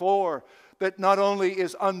 Corinthians 4 that not only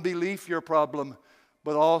is unbelief your problem,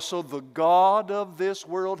 but also the God of this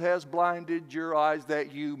world has blinded your eyes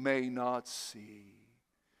that you may not see.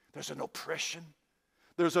 There's an oppression.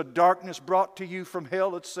 There's a darkness brought to you from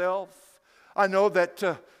hell itself. I know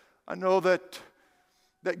that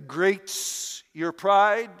grates your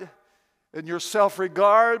pride and your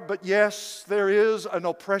self-regard, but yes, there is an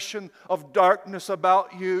oppression of darkness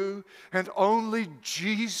about you, and only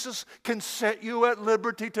Jesus can set you at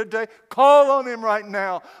liberty today. Call on him right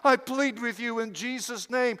now. I plead with you in Jesus'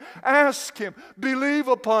 name. Ask him. Believe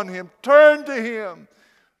upon him. Turn to him.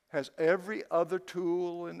 Has every other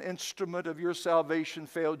tool and instrument of your salvation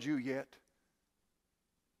failed you yet?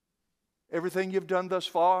 Everything you've done thus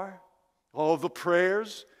far? All the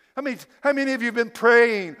prayers? How many of you have been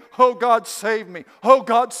praying, oh God, save me, oh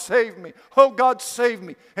God, save me, oh God, save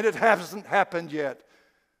me, and it hasn't happened yet?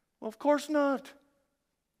 Well, of course not.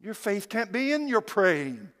 Your faith can't be in your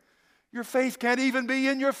praying. Your faith can't even be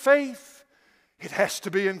in your faith. It has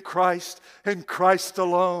to be in Christ and Christ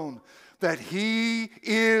alone, that he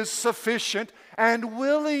is sufficient and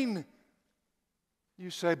willing. You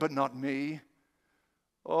say, but not me.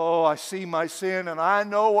 Oh, I see my sin and I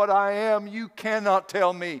know what I am. You cannot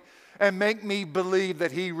tell me and make me believe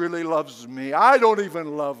that he really loves me. I don't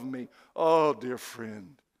even love me. Oh, dear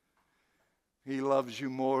friend, he loves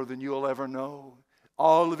you more than you'll ever know.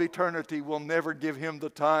 All of eternity will never give him the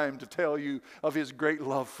time to tell you of his great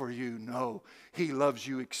love for you. No, he loves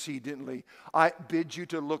you exceedingly. I bid you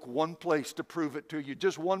to look one place to prove it to you.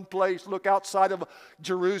 Just one place. Look outside of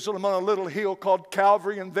Jerusalem on a little hill called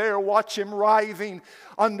Calvary, and there watch him writhing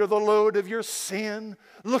under the load of your sin.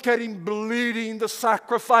 Look at him bleeding, the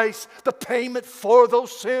sacrifice, the payment for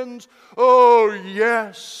those sins. Oh,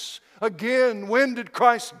 yes. Again, when did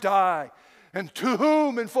Christ die? And to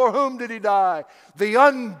whom and for whom did he die? The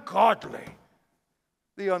ungodly.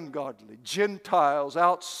 The ungodly. Gentiles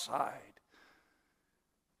outside.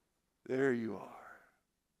 There you are.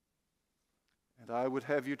 And I would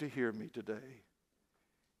have you to hear me today.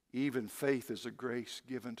 Even faith is a grace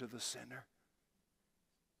given to the sinner.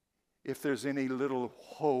 If there's any little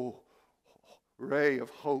ray of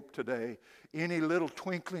hope today, any little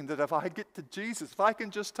twinkling that if I get to Jesus, if I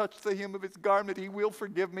can just touch the hem of his garment, he will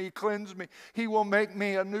forgive me, cleanse me, he will make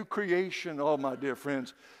me a new creation. Oh, my dear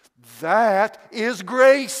friends, that is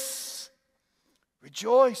grace.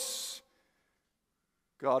 Rejoice.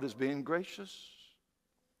 God is being gracious.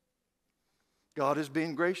 God is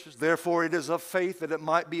being gracious. Therefore, it is of faith that it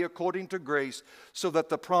might be according to grace, so that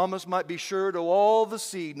the promise might be sure to all the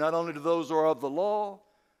seed, not only to those who are of the law,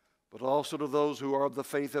 but also to those who are of the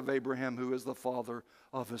faith of Abraham, who is the father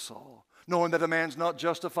of us all. Knowing that a man's not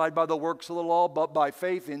justified by the works of the law, but by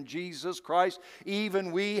faith in Jesus Christ.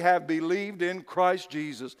 Even we have believed in Christ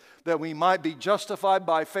Jesus, that we might be justified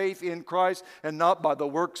by faith in Christ and not by the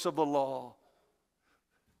works of the law.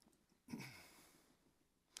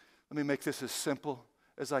 Let me make this as simple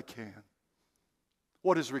as I can.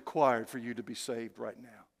 What is required for you to be saved right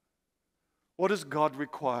now? What does God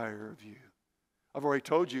require of you? I've already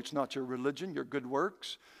told you it's not your religion, your good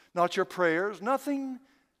works, not your prayers, nothing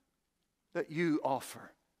that you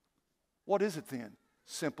offer. What is it then?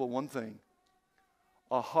 Simple one thing.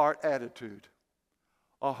 A heart attitude.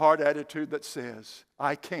 A heart attitude that says,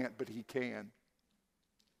 I can't, but He can.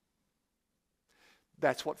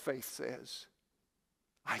 That's what faith says.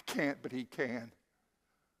 I can't, but He can.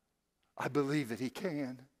 I believe that He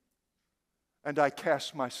can. And I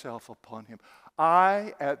cast myself upon Him.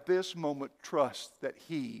 I, at this moment, trust that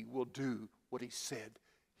He will do what He said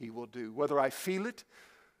He will do. Whether I feel it,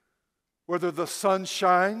 whether the sun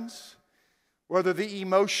shines, whether the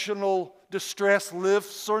emotional distress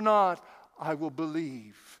lifts or not, I will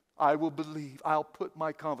believe. I will believe. I'll put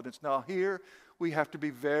my confidence. Now here we have to be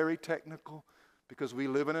very technical because we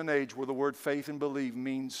live in an age where the word faith and believe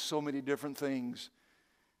means so many different things.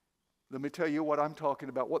 Let me tell you what I'm talking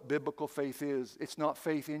about, what biblical faith is. It's not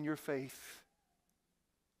faith in your faith.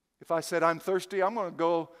 If I said I'm thirsty, I'm going to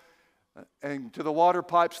go and to the water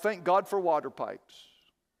pipes. Thank God for water pipes.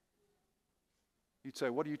 You'd say,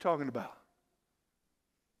 what are you talking about?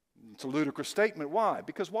 It's a ludicrous statement. Why?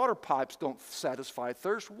 Because water pipes don't satisfy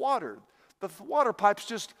thirst. The water pipes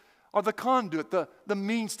just are the conduit, the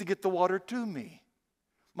means to get the water to me.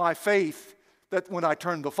 My faith that when I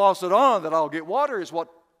turn the faucet on that I'll get water is what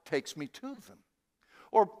takes me to them.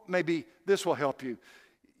 Or maybe this will help you.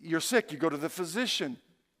 You're sick, you go to the physician.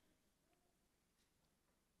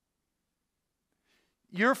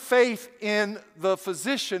 Your faith in the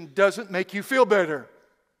physician doesn't make you feel better.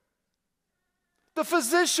 The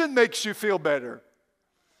physician makes you feel better.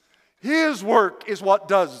 His work is what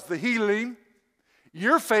does the healing.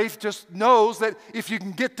 Your faith just knows that if you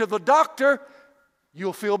can get to the doctor,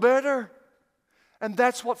 you'll feel better. And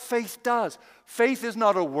that's what faith does. Faith is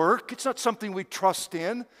not a work. It's not something we trust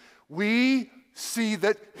in. We see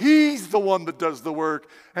that He's the one that does the work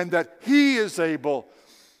and that He is able.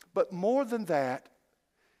 But more than that,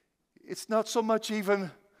 it's not so much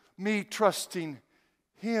even me trusting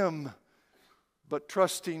Him, but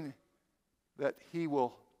trusting that He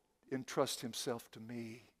will entrust Himself to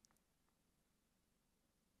me.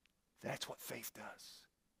 That's what faith does.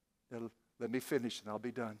 Now, let me finish and I'll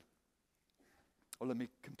be done. Or let me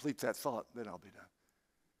complete that thought, then I'll be done.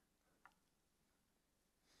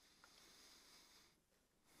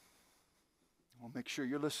 I'll make sure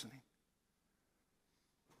you're listening.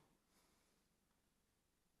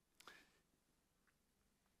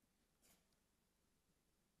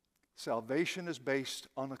 Salvation is based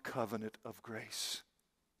on a covenant of grace.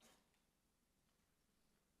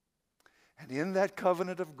 And in that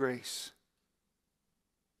covenant of grace,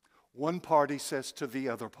 one party says to the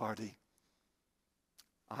other party,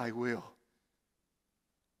 I will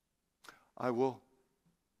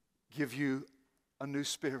give you a new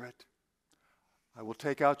spirit. I will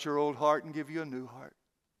take out your old heart and give you a new heart.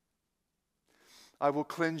 I will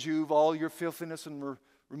cleanse you of all your filthiness and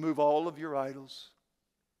remove all of your idols.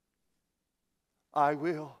 I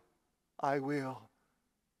will.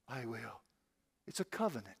 It's a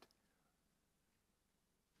covenant.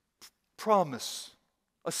 Promise.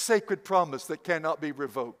 A sacred promise that cannot be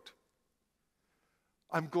revoked.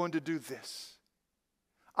 I'm going to do this.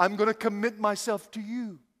 I'm going to commit myself to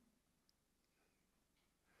you.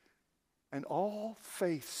 And all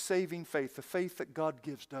faith, saving faith, the faith that God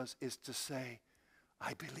gives us is to say,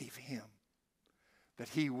 I believe Him, that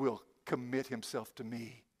He will commit Himself to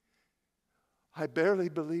me. I barely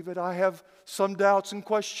believe it. I have some doubts and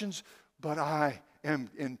questions, but I am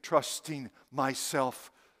entrusting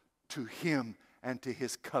myself to Him and to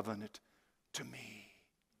His covenant to me.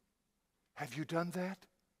 Have you done that?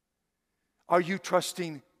 Are you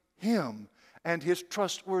trusting Him and His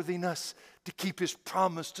trustworthiness to keep His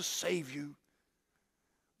promise to save you?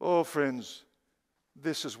 Oh, friends,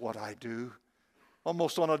 this is what I do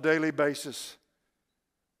almost on a daily basis.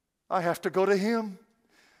 I have to go to Him.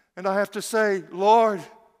 And I have to say, Lord,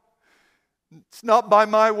 it's not by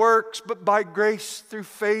my works, but by grace through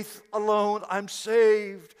faith alone I'm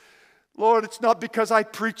saved. Lord, it's not because I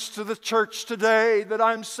preached to the church today that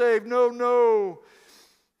I'm saved. No.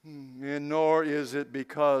 And nor is it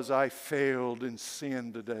because I failed in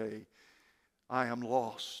sin today. I am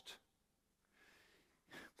lost.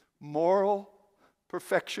 Moral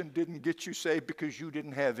perfection didn't get you saved because you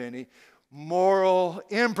didn't have any. Moral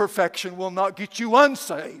imperfection will not get you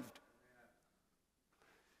unsaved.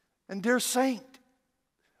 And dear saint,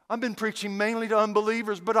 I've been preaching mainly to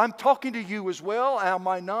unbelievers, but I'm talking to you as well, am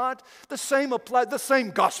I not? The same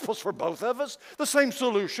gospel's for both of us. The same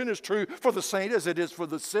solution is true for the saint as it is for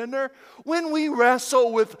the sinner. When we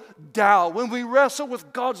wrestle with doubt, when we wrestle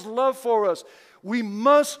with God's love for us, we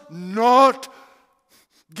must not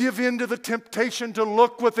give in to the temptation to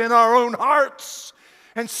look within our own hearts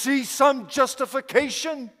and see some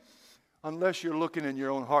justification, unless you're looking in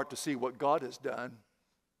your own heart to see what God has done.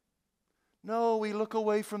 No, we look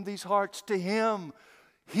away from these hearts to Him.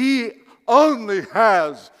 He only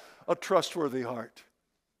has a trustworthy heart,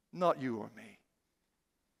 not you or me.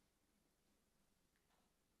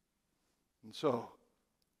 And so,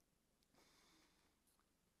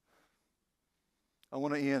 I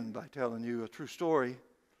want to end by telling you a true story.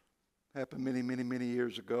 Happened many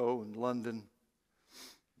years ago in London.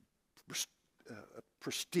 A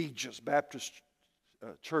prestigious Baptist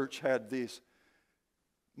church had this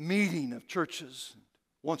meeting of churches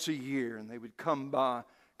once a year, and they would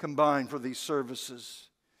combine for these services.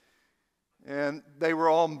 And they were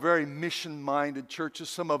all very mission-minded churches.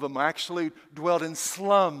 Some of them actually dwelt in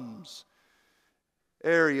slums,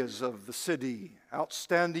 areas of the city.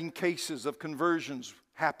 Outstanding cases of conversions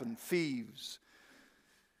happened, thieves,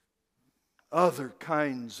 other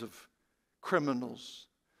kinds of criminals.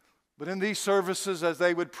 But in these services, as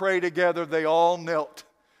they would pray together, they all knelt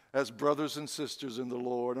as brothers and sisters in the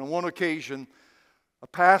Lord. On one occasion, a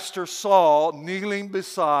pastor saw kneeling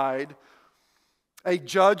beside a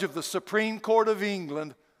judge of the Supreme Court of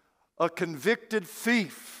England, a convicted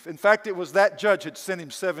thief. In fact, it was that judge had sent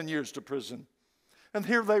him 7 years to prison. And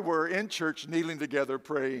here they were in church kneeling together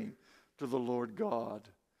praying to the Lord God.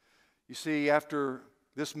 You see, after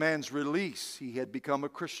this man's release, he had become a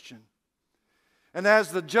Christian. And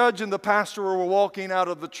as the judge and the pastor were walking out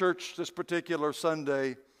of the church this particular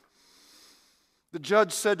Sunday, the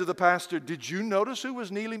judge said to the pastor, "Did you notice who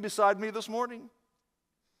was kneeling beside me this morning?"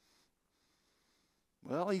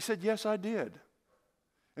 Well, he said, "Yes, I did."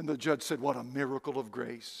 And the judge said, "What a miracle of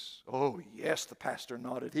grace." "Oh, yes," the pastor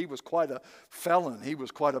nodded. "He was quite a felon. He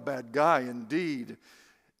was quite a bad guy indeed."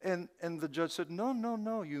 And the judge said,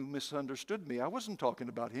 No, you misunderstood me. I wasn't talking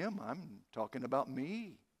about him. I'm talking about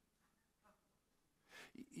me."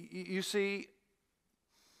 You see,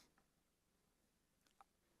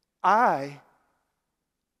 I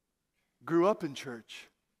grew up in church.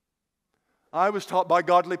 I was taught by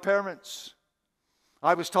godly parents.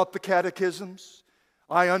 I was taught the catechisms.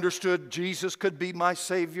 I understood Jesus could be my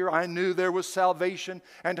Savior. I knew there was salvation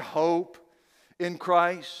and hope in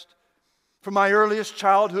Christ. From my earliest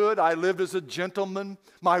childhood, I lived as a gentleman.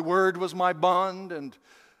 My word was my bond, and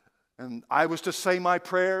I was to say my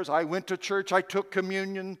prayers. I went to church. I took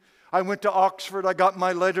communion. I went to Oxford. I got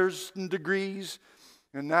my letters and degrees.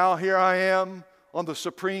 And now here I am on the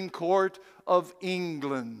Supreme Court of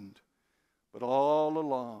England. But all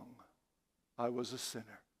along, I was a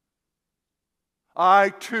sinner. I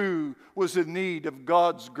too was in need of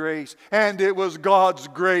God's grace, and it was God's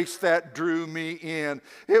grace that drew me in.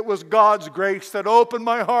 It was God's grace that opened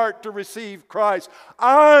my heart to receive Christ.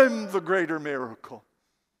 I'm the greater miracle.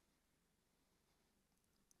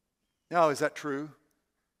 Now, is that true?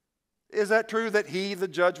 Is that true that he, the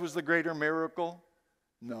judge, was the greater miracle?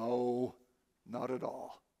 No, not at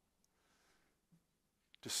all.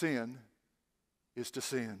 To sin is to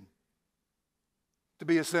sin. To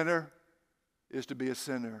be a sinner is to be a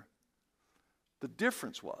sinner. The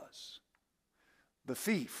difference was, the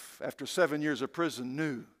thief, after 7 years of prison,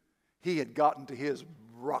 knew he had gotten to his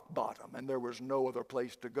rock bottom and there was no other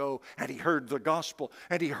place to go. And he heard the gospel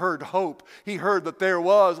and he heard hope. He heard that there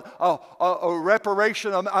was a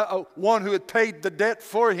reparation, one who had paid the debt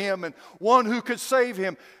for him and one who could save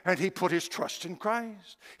him. And he put his trust in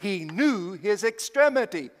Christ. He knew his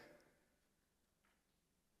extremity.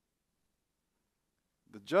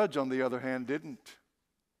 The judge, on the other hand, didn't.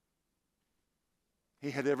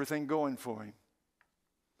 He had everything going for him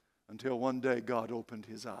until one day God opened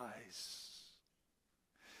his eyes.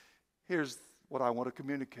 Here's what I want to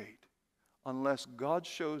communicate. Unless God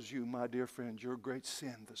shows you, my dear friend, your great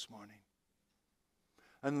sin this morning,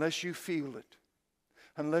 unless you feel it,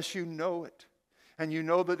 unless you know it, and you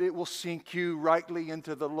know that it will sink you rightly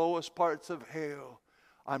into the lowest parts of hell,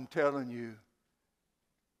 I'm telling you,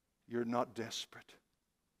 you're not desperate.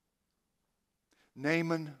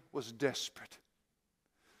 Naaman was desperate.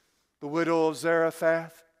 The widow of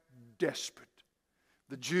Zarephath, desperate.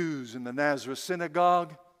 The Jews in the Nazareth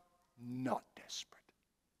synagogue, not desperate.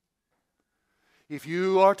 If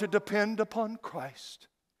you are to depend upon Christ,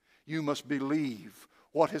 you must believe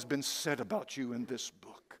what has been said about you in this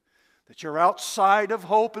book. that you're outside of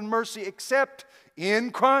hope and mercy except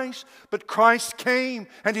in Christ. But Christ came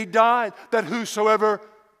and He died that whosoever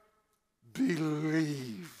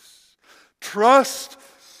believes, trust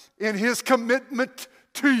in His commitment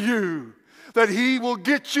to you, that He will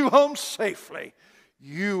get you home safely,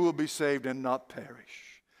 you will be saved and not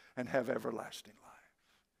perish and have everlasting life.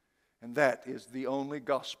 And that is the only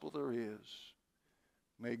gospel there is.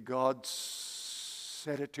 May God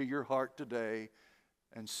set it to your heart today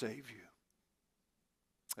and save you.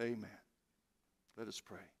 Amen. Let us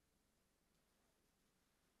pray.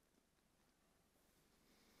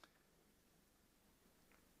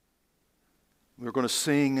 We're going to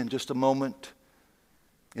sing in just a moment,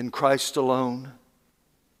 In Christ Alone. I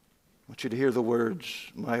want you to hear the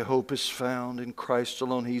words. My hope is found in Christ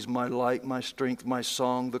alone. He's my light, my strength, my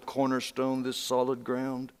song, the cornerstone, this solid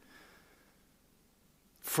ground.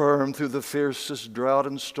 Firm through the fiercest drought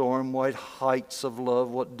and storm, what heights of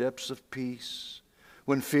love, what depths of peace.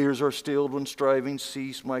 When fears are stilled, when striving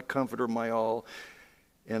cease, my comforter, my all.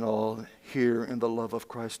 In all, here in the love of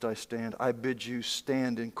Christ I stand. I bid you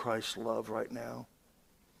stand in Christ's love right now.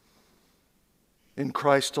 In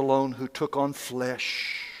Christ alone, who took on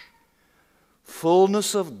flesh,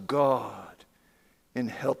 fullness of God in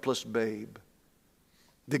helpless babe.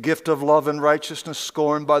 The gift of love and righteousness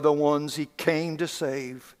scorned by the ones He came to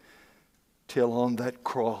save. Till on that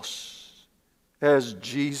cross, as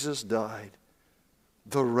Jesus died,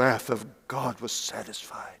 the wrath of God was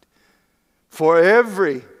satisfied. For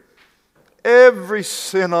every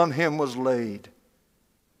sin on Him was laid.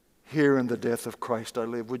 Here in the death of Christ I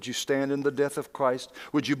live. Would you stand in the death of Christ?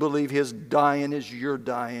 Would you believe His dying is your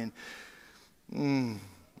dying?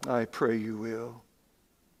 I pray you will.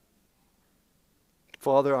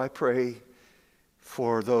 Father, I pray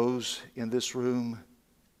for those in this room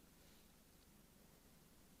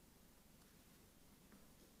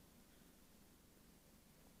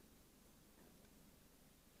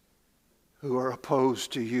who are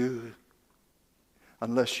opposed to you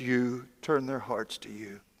unless you turn their hearts to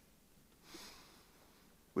you.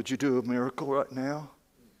 Would you do a miracle right now?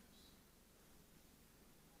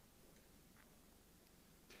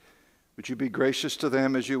 Would you be gracious to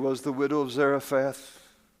them as you was the widow of Zarephath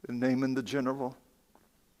and Naaman the general?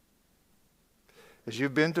 As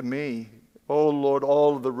you've been to me, oh Lord,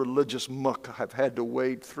 all of the religious muck I've had to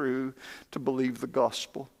wade through to believe the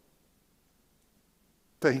gospel.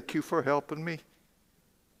 Thank you for helping me.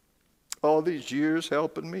 All these years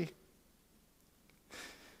helping me.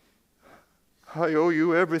 I owe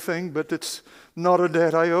you everything, but it's not a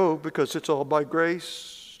debt I owe because it's all by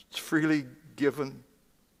grace. It's freely given.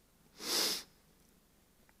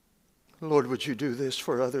 Lord, would you do this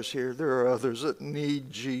for others here? There are others that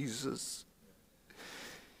need Jesus.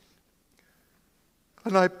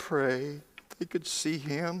 And I pray they could see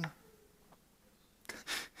Him.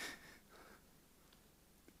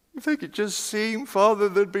 If they could just see Him, Father,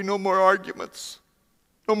 there'd be no more arguments.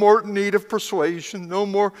 No more need of persuasion. No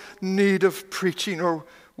more need of preaching or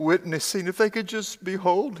witnessing. If they could just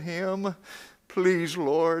behold Him. Please,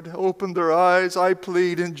 Lord, open their eyes. I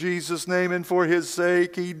plead in Jesus' name and for His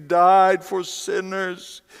sake. He died for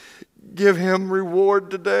sinners. Give Him reward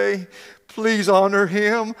today. Please honor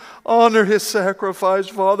Him. Honor His sacrifice,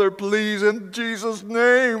 Father. Please, in Jesus'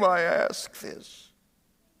 name I ask this.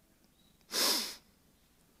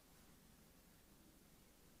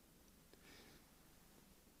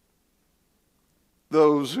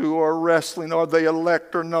 Those who are wrestling, are they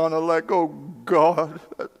elect or non-elect? Oh God,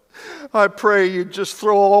 I pray you just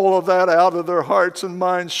throw all of that out of their hearts and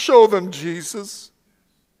minds. Show them Jesus.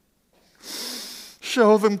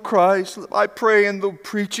 Show them Christ. I pray in the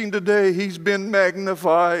preaching today, He's been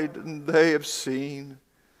magnified and they have seen.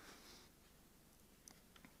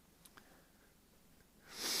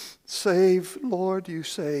 Save, Lord, you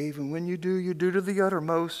save. And when you do to the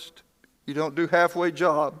uttermost. You don't do halfway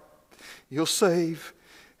job. You'll save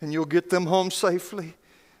and you'll get them home safely.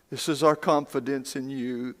 This is our confidence in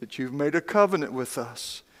you, that you've made a covenant with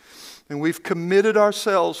us. And we've committed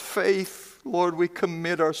ourselves, faith, Lord, we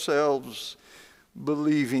commit ourselves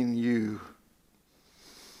believing you.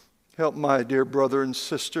 Help my dear brother and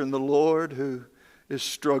sister in the Lord who is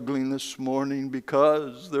struggling this morning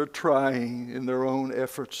because they're trying in their own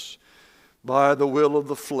efforts by the will of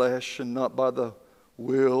the flesh and not by the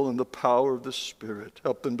will and the power of the Spirit.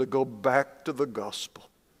 Help them to go back to the gospel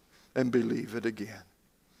and believe it again.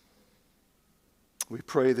 We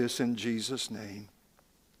pray this in Jesus' name.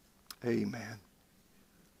 Amen.